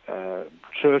the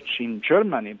church in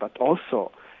Germany but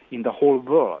also in the whole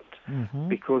world,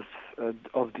 because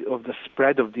of the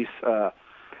spread of these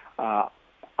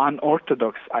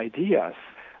unorthodox ideas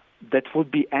that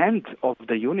would be end of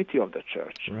the unity of the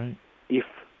church. Right. If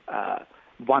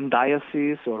one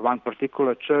diocese or one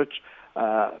particular church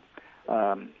allows,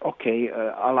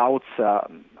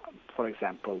 for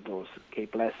example, those gay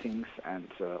blessings and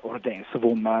ordains a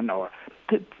woman, or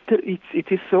it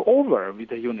is over with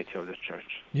the unity of the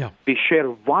church. Yeah. We share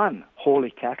one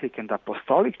holy Catholic and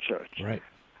Apostolic Church. Right.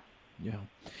 Yeah.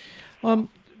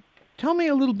 Tell me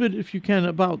a little bit, if you can,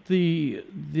 about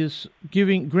this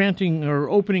granting or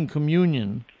opening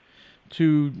communion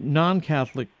to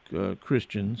non-Catholic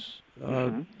Christians.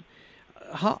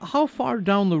 How far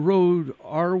down the road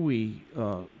are we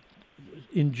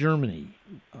in Germany?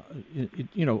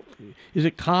 Is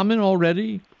it common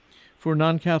already for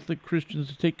non-Catholic Christians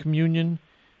to take communion?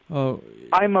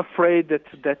 I'm afraid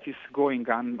that is going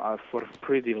on for a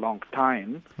pretty long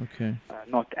time. Okay.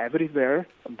 Not everywhere,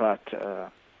 but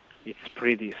it's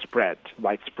pretty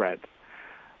widespread.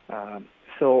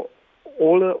 So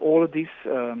all of these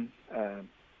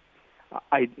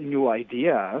new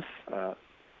ideas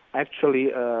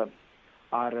actually are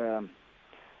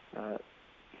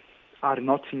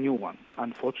not a new one,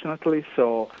 unfortunately.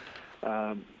 So,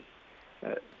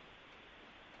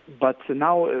 but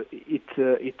now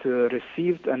it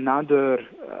received another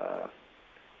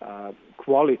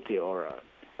quality, or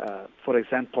for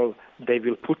example, they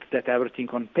will put that everything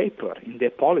on paper in their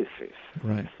policies.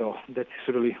 Right. So that is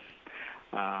really.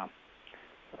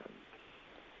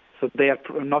 So they are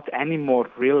not anymore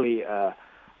really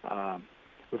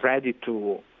ready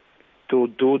to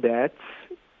do that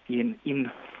in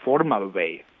informal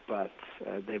way, but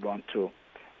they want to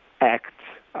act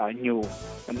new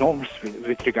norms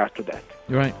with regard to that.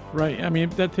 Right. I mean,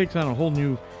 that takes on a whole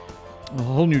new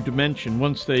dimension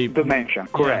once they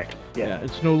correct. Yeah.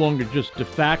 It's no longer just de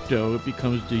facto; it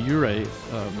becomes de jure.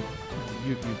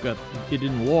 You've got it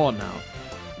in law now.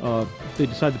 If they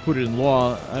decide to put it in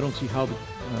law, I don't see how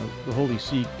the Holy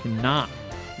See cannot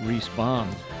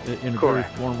respond in a very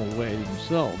formal way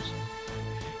themselves.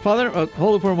 Father,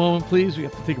 hold it for a moment, please. We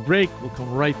have to take a break. We'll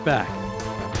come right back.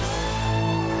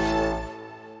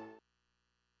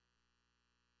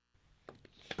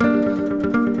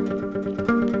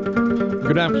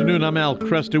 Good afternoon. I'm Al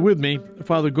Kresta. With me,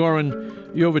 Father Goran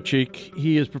Jovic.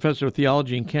 He is professor of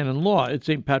theology and canon law at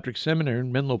St. Patrick's Seminary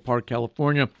in Menlo Park,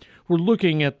 California. We're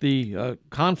looking at the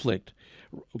conflict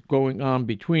going on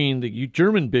between the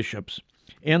German bishops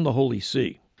and the Holy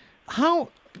See. How,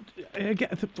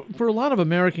 for a lot of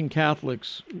American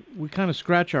Catholics, we kind of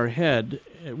scratch our head.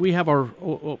 We have our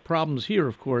problems here,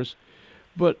 of course,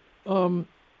 but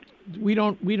we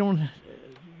don't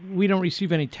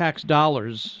receive any tax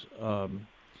dollars,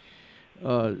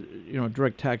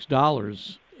 direct tax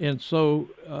dollars, and so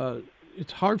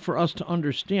it's hard for us to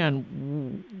understand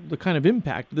the kind of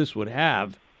impact this would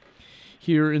have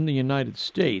here in the United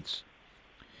States.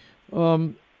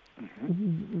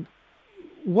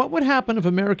 What would happen if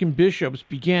American bishops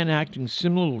began acting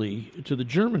similarly to the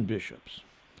German bishops?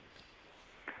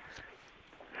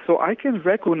 So I can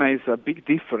recognize a big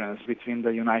difference between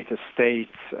the United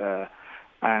States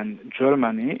and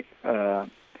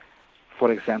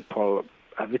For example,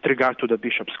 with regard to the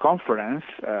Bishops' Conference,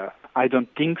 I don't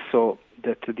think so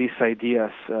that these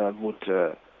ideas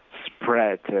would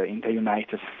spread in the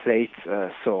United States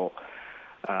so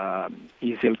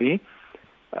easily.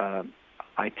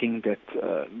 I think that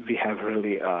we have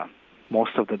really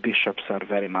most of the bishops are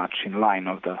very much in line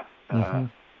of the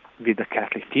with the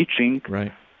Catholic teaching.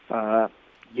 Right.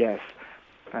 Yes.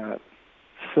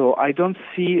 So I don't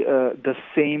see the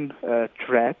same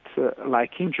threat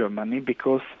like in Germany,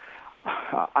 because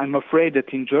I'm afraid that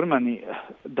in Germany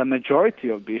the majority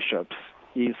of bishops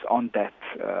is on that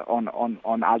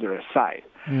on other side,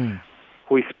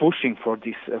 who is pushing for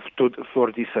this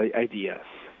for these ideas.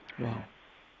 Wow.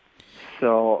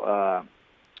 So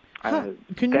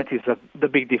that is the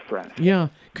big difference. Yeah.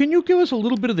 Can you give us a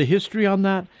little bit of the history on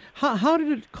that? How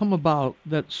did it come about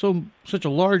that such a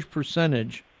large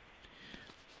percentage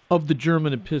of the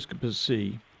German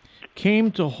episcopacy came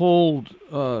to hold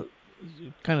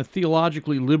kind of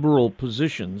theologically liberal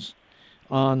positions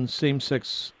on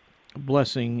same-sex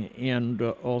blessing and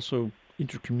also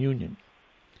intercommunion?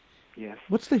 Yes.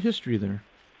 What's the history there?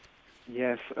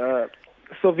 Yes.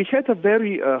 So we had a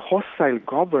very hostile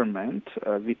government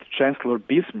with Chancellor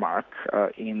Bismarck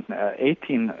in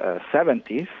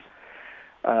 1870s.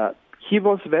 He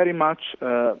was very much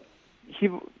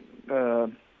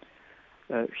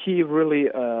he really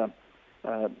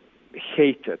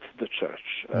hated the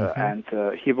church, and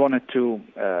he wanted to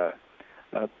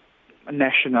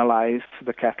nationalize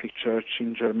the Catholic Church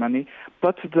in Germany.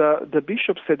 But the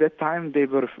bishops at that time, they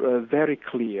were very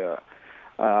clear,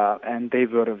 and they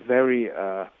were very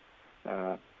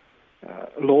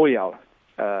loyal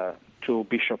to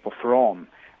Bishop of Rome.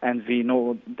 And we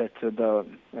know that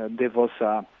there was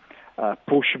a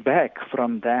pushback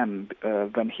from them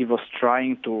when he was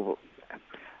trying to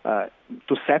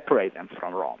separate them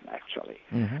from Rome, actually.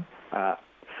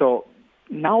 So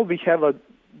now we have a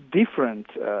different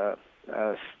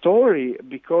story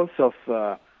because of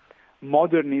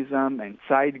modernism and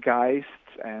zeitgeist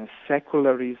and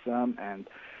secularism, and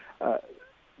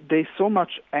they so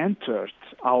much entered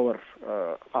our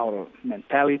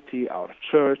mentality, our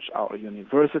church, our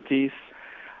universities.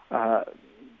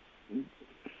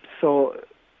 So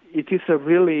it is a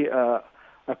really a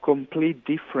complete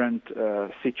different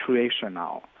situation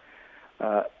now.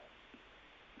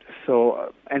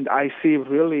 And I see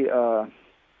really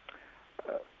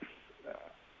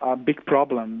a big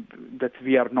problem that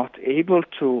we are not able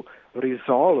to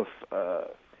resolve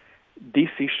this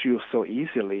issue so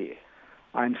easily.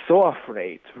 I'm so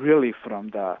afraid, really,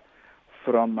 from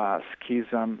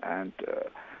schism, and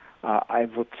I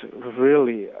would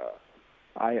really,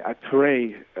 I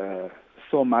pray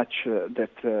so much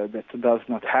that does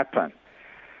not happen.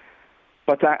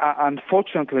 But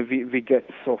unfortunately, we get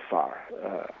so far.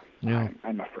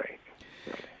 I'm afraid.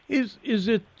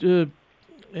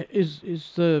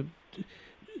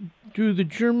 Do the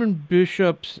German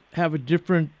bishops have a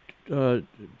different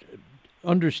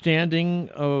understanding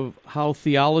of how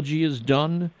theology is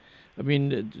done? I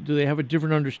mean, do they have a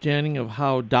different understanding of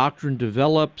how doctrine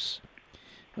develops?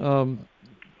 Because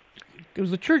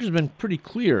the Church has been pretty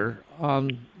clear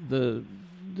on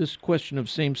this question of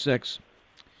same-sex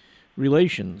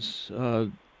relations.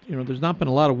 There's not been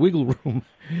a lot of wiggle room.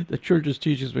 The Church's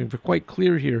teaching has been quite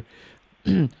clear here.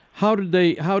 How did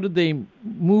they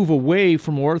move away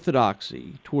from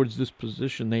orthodoxy towards this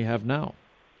position they have now?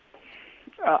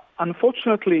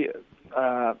 Unfortunately,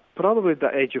 probably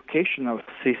the educational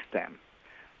system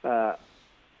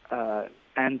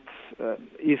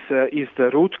is the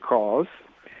root cause,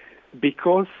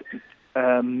 because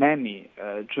many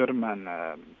German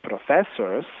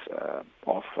professors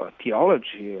of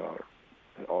theology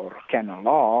or canon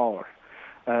law,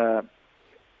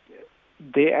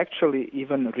 they actually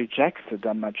even reject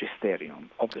the magisterium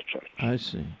of the Church. I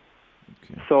see.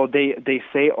 Okay. So they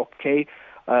say, okay,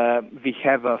 we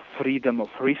have a freedom of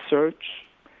research,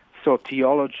 so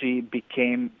theology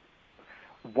became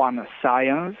one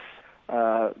science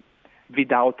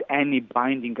without any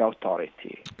binding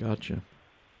authority. Gotcha.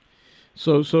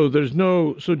 So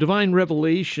divine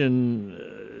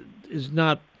revelation is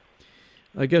not,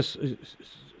 I guess,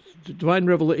 divine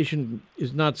revelation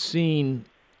is not seen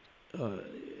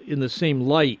in the same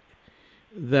light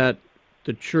that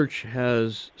the Church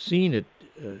has seen it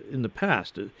in the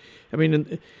past. I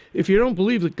mean, if you don't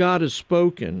believe that God has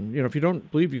spoken, if you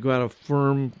don't believe you've got a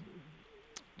firm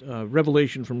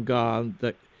revelation from God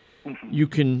that you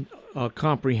can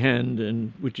comprehend,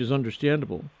 and which is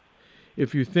understandable,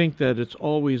 if you think that it's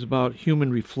always about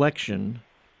human reflection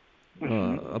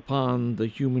upon the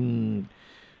human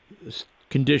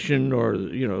condition, or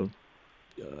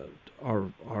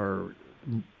our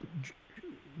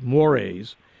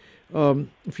mores,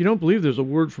 if you don't believe there's a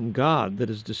word from God that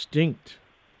is distinct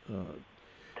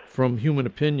from human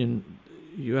opinion,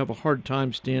 you have a hard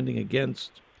time standing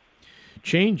against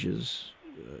changes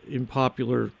in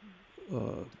popular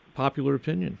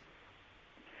opinion.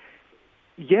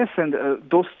 Yes, and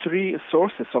those three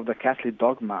sources of the Catholic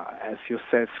dogma, as you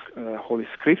said, Holy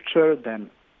Scripture, then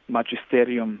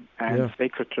Magisterium and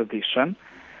sacred tradition,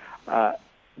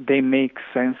 they make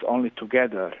sense only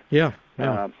together. Yeah.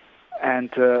 And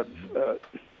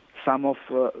some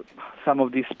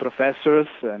of these professors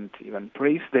and even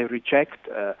priests, they reject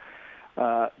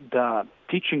the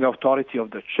teaching authority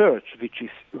of the Church, which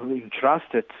is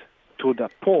entrusted to the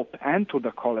Pope and to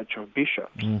the College of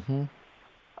Bishops,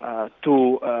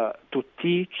 to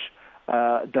teach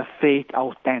the faith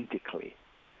authentically.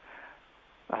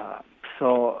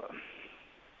 So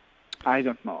I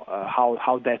don't know how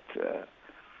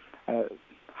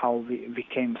we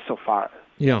came so far.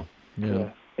 Yeah.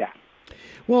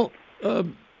 Well,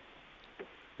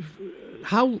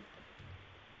 how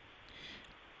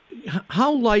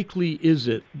likely is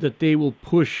it that they will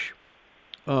push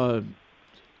to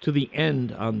the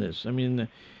end on this? I mean,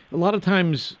 a lot of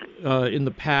times in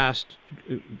the past,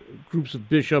 groups of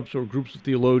bishops or groups of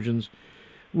theologians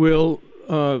will,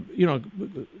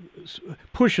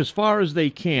 push as far as they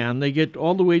can. They get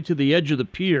all the way to the edge of the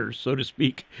pier, so to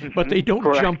speak, but they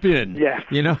don't jump in. Yeah.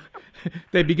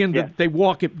 They begin to, they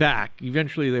walk it back.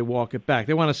 Eventually they walk it back.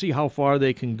 They want to see how far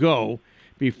they can go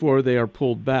before they are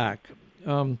pulled back.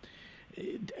 Are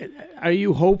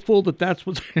you hopeful that that's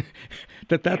what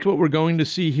we're going to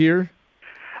see here?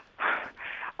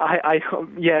 I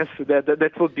yes,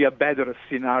 that would be a better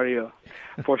scenario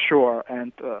for sure,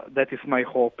 and that is my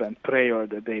hope and prayer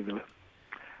that they will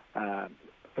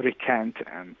recant,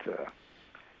 and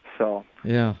so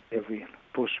they will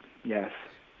push. Yes.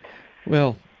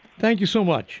 Well, thank you so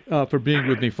much for being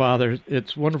with me, Father.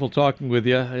 It's wonderful talking with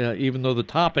you, even though the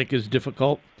topic is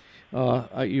difficult.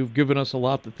 You've given us a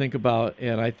lot to think about,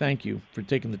 and I thank you for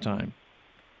taking the time.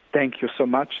 Thank you so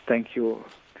much. Thank you.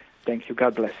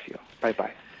 God bless you.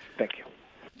 Bye-bye. Thank you.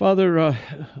 Father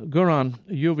Goran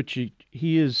Jovic,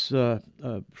 he is a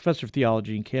professor of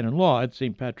theology and canon law at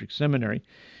St. Patrick's Seminary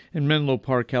in Menlo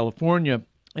Park, California,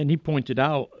 and he pointed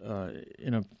out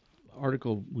in an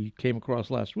article we came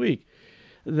across last week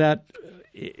that,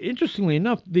 interestingly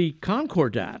enough, the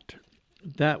Concordat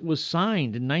that was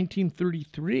signed in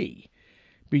 1933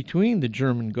 between the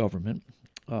German government,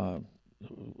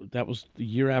 that was the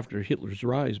year after Hitler's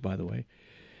rise, by the way,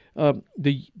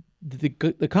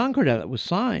 the Concordat that was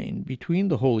signed between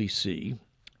the Holy See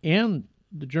and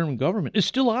the German government is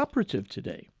still operative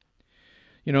today.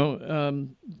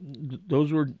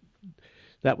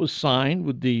 That was signed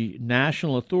with the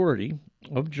national authority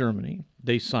of Germany.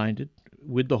 They signed it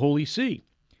with the Holy See.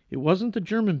 It wasn't the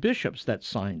German bishops that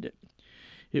signed it.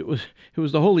 It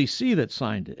was the Holy See that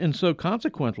signed it. And so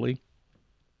consequently,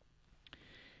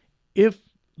 if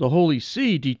the Holy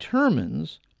See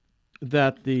determines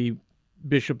that the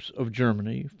bishops of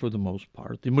Germany, for the most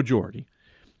part, the majority,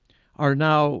 are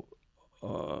now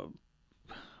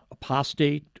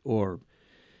apostate or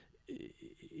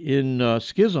in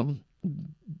schism,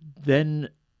 then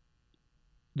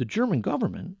the German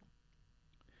government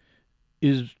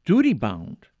is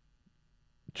duty-bound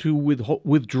to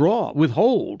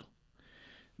withhold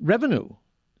revenue.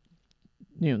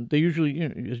 They usually,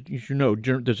 as you know,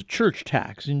 there's a church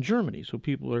tax in Germany, so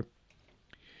people are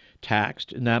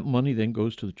taxed, and that money then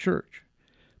goes to the church.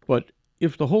 But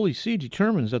if the Holy See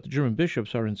determines that the German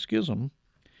bishops are in schism,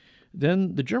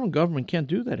 then the German government can't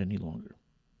do that any longer,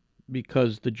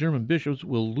 because the German bishops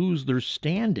will lose their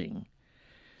standing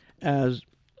as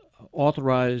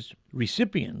authorized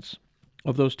recipients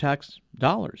of those tax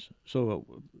dollars. So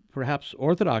perhaps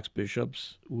Orthodox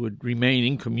bishops would remain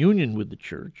in communion with the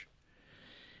church,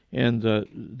 and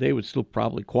they would still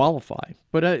probably qualify.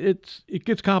 But it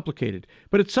gets complicated.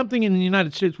 But it's something in the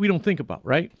United States we don't think about,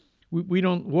 right? We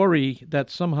don't worry that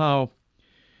somehow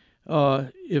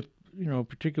if a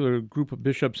particular group of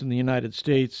bishops in the United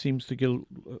States seems to get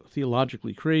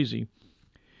theologically crazy,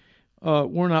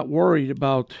 we're not worried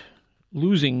about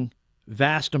losing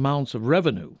vast amounts of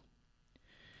revenue.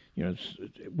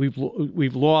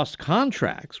 We've lost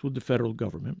contracts with the federal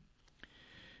government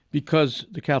because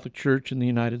the Catholic Church in the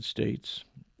United States,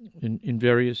 in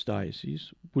various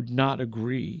dioceses, would not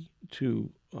agree to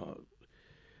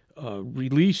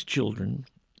release children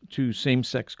to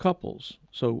same-sex couples.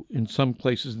 So in some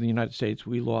places in the United States,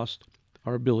 we lost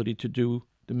our ability to do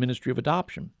the ministry of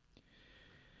adoption.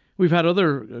 We've had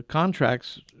other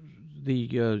contracts.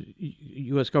 The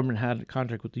U.S. government had a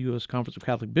contract with the U.S. Conference of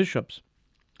Catholic Bishops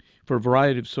for a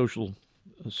variety of social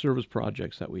service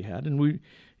projects that we had, and we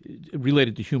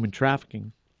related to human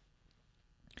trafficking.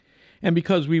 And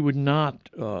because we would not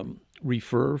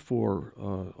refer for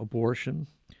abortion,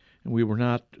 and we were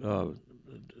not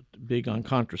big on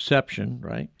contraception,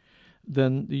 right,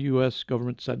 then the U.S.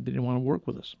 government said they didn't want to work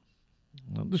with us.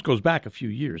 Well, this goes back a few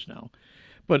years now.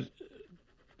 But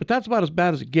that's about as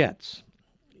bad as it gets.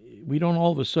 We don't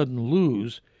all of a sudden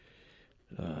lose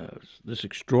this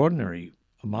extraordinary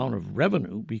amount of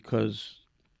revenue because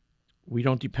we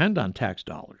don't depend on tax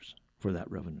dollars for that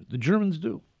revenue. The Germans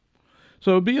do.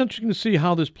 So it'd be interesting to see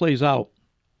how this plays out,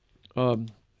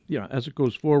 as it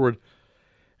goes forward.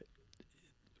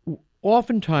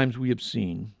 Oftentimes we have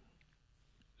seen,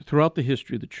 throughout the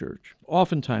history of the church,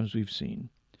 oftentimes we've seen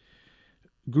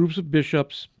groups of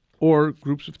bishops or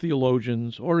groups of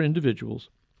theologians or individuals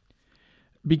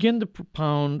begin to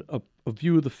propound a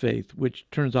view of the faith which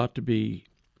turns out to be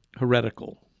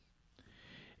heretical.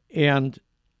 And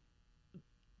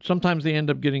sometimes they end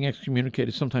up getting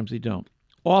excommunicated, sometimes they don't.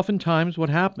 Oftentimes what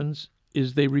happens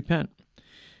is they repent.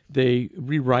 They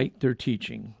rewrite their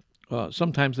teaching.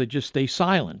 Sometimes they just stay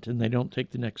silent and they don't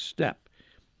take the next step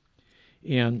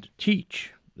and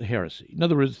teach the heresy. In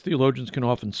other words, theologians can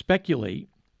often speculate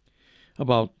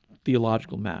about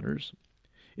theological matters.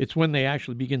 It's when they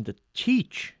actually begin to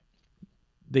teach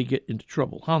they get into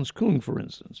trouble. Hans Küng, for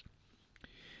instance,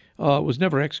 was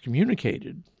never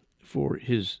excommunicated for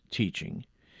his teaching.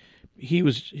 He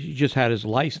just had his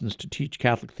license to teach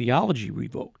Catholic theology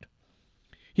revoked.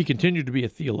 He continued to be a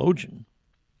theologian,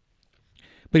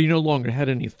 but he no longer had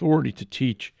any authority to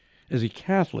teach as a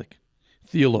Catholic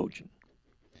theologian.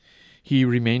 He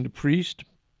remained a priest,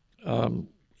 and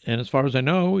as far as I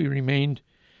know, he remained,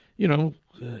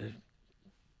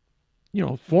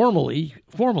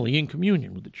 formally in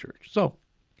communion with the church. So,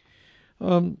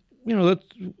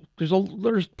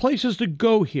 there's places to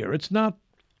go here. It's not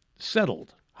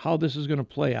settled how this is going to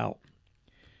play out.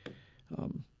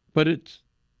 But it's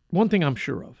one thing I'm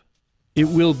sure of. It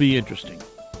will be interesting.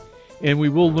 And we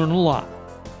will learn a lot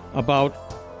about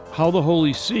how the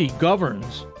Holy See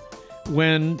governs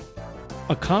when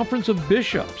a conference of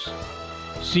bishops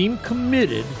seem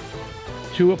committed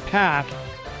to a path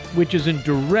which is in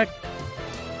direct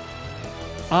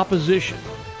opposition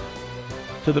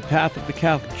to the path that the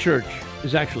Catholic Church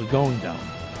is actually going down.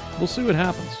 We'll see what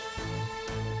happens.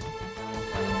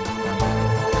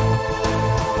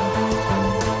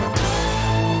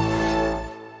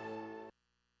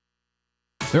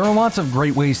 There are lots of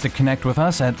great ways to connect with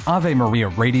us at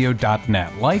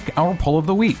AveMariaRadio.net, like our poll of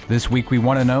the week. This week we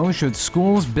want to know, should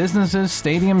schools, businesses,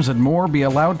 stadiums, and more be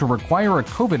allowed to require a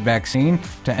COVID vaccine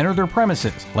to enter their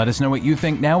premises? Let us know what you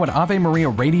think now at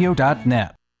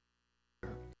AveMariaRadio.net.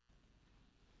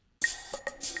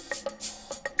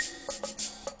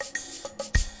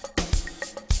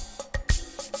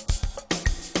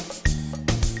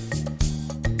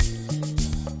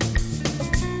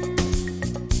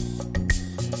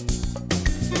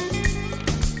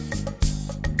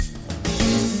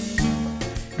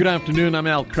 Good afternoon. I'm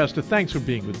Al Cresta. Thanks for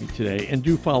being with me today. And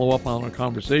do follow up on our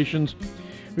conversations.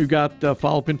 We've got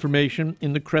follow-up information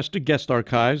in the Cresta guest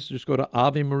archives. Just go to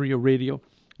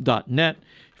AveMariaRadio.net.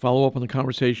 Follow up on the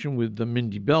conversation with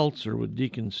Mindy Belts or with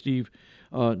Deacon Steve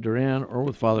Duran or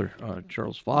with Father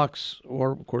Charles Fox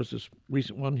or, of course, this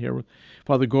recent one here with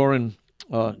Father Goran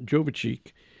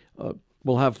Jovichik.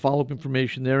 We'll have follow-up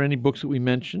information there. Any books that we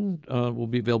mentioned will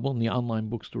be available in the online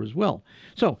bookstore as well.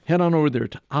 So head on over there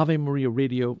to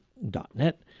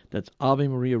AveMariaRadio.net. That's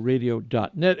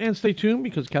AveMariaRadio.net. And stay tuned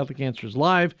because Catholic Answers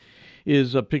Live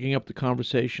is picking up the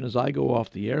conversation as I go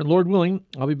off the air. And Lord willing,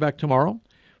 I'll be back tomorrow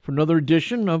for another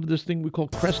edition of this thing we call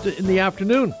Cresta in the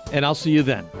Afternoon. And I'll see you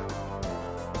then.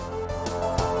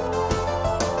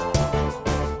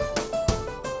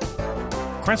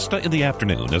 Cresta in the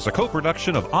Afternoon is a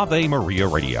co-production of Ave Maria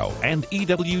Radio and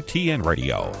EWTN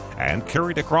Radio and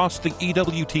carried across the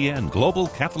EWTN Global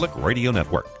Catholic Radio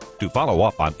Network. To follow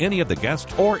up on any of the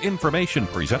guests or information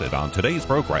presented on today's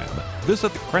program,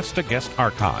 visit the Cresta Guest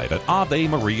Archive at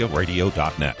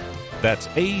AveMariaRadio.net. That's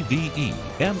AveMaria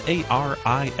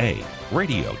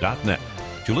Radio.net.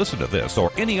 To listen to this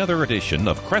or any other edition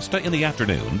of Cresta in the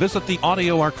Afternoon, visit the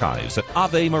audio archives at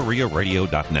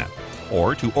AveMariaRadio.net.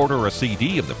 Or to order a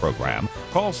CD of the program,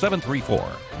 call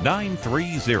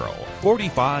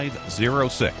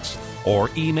 734-930-4506 or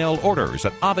email orders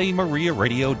at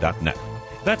AveMariaRadio.net.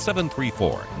 That's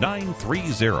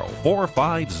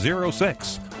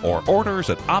 734-930-4506 or orders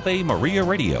at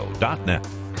AveMariaRadio.net.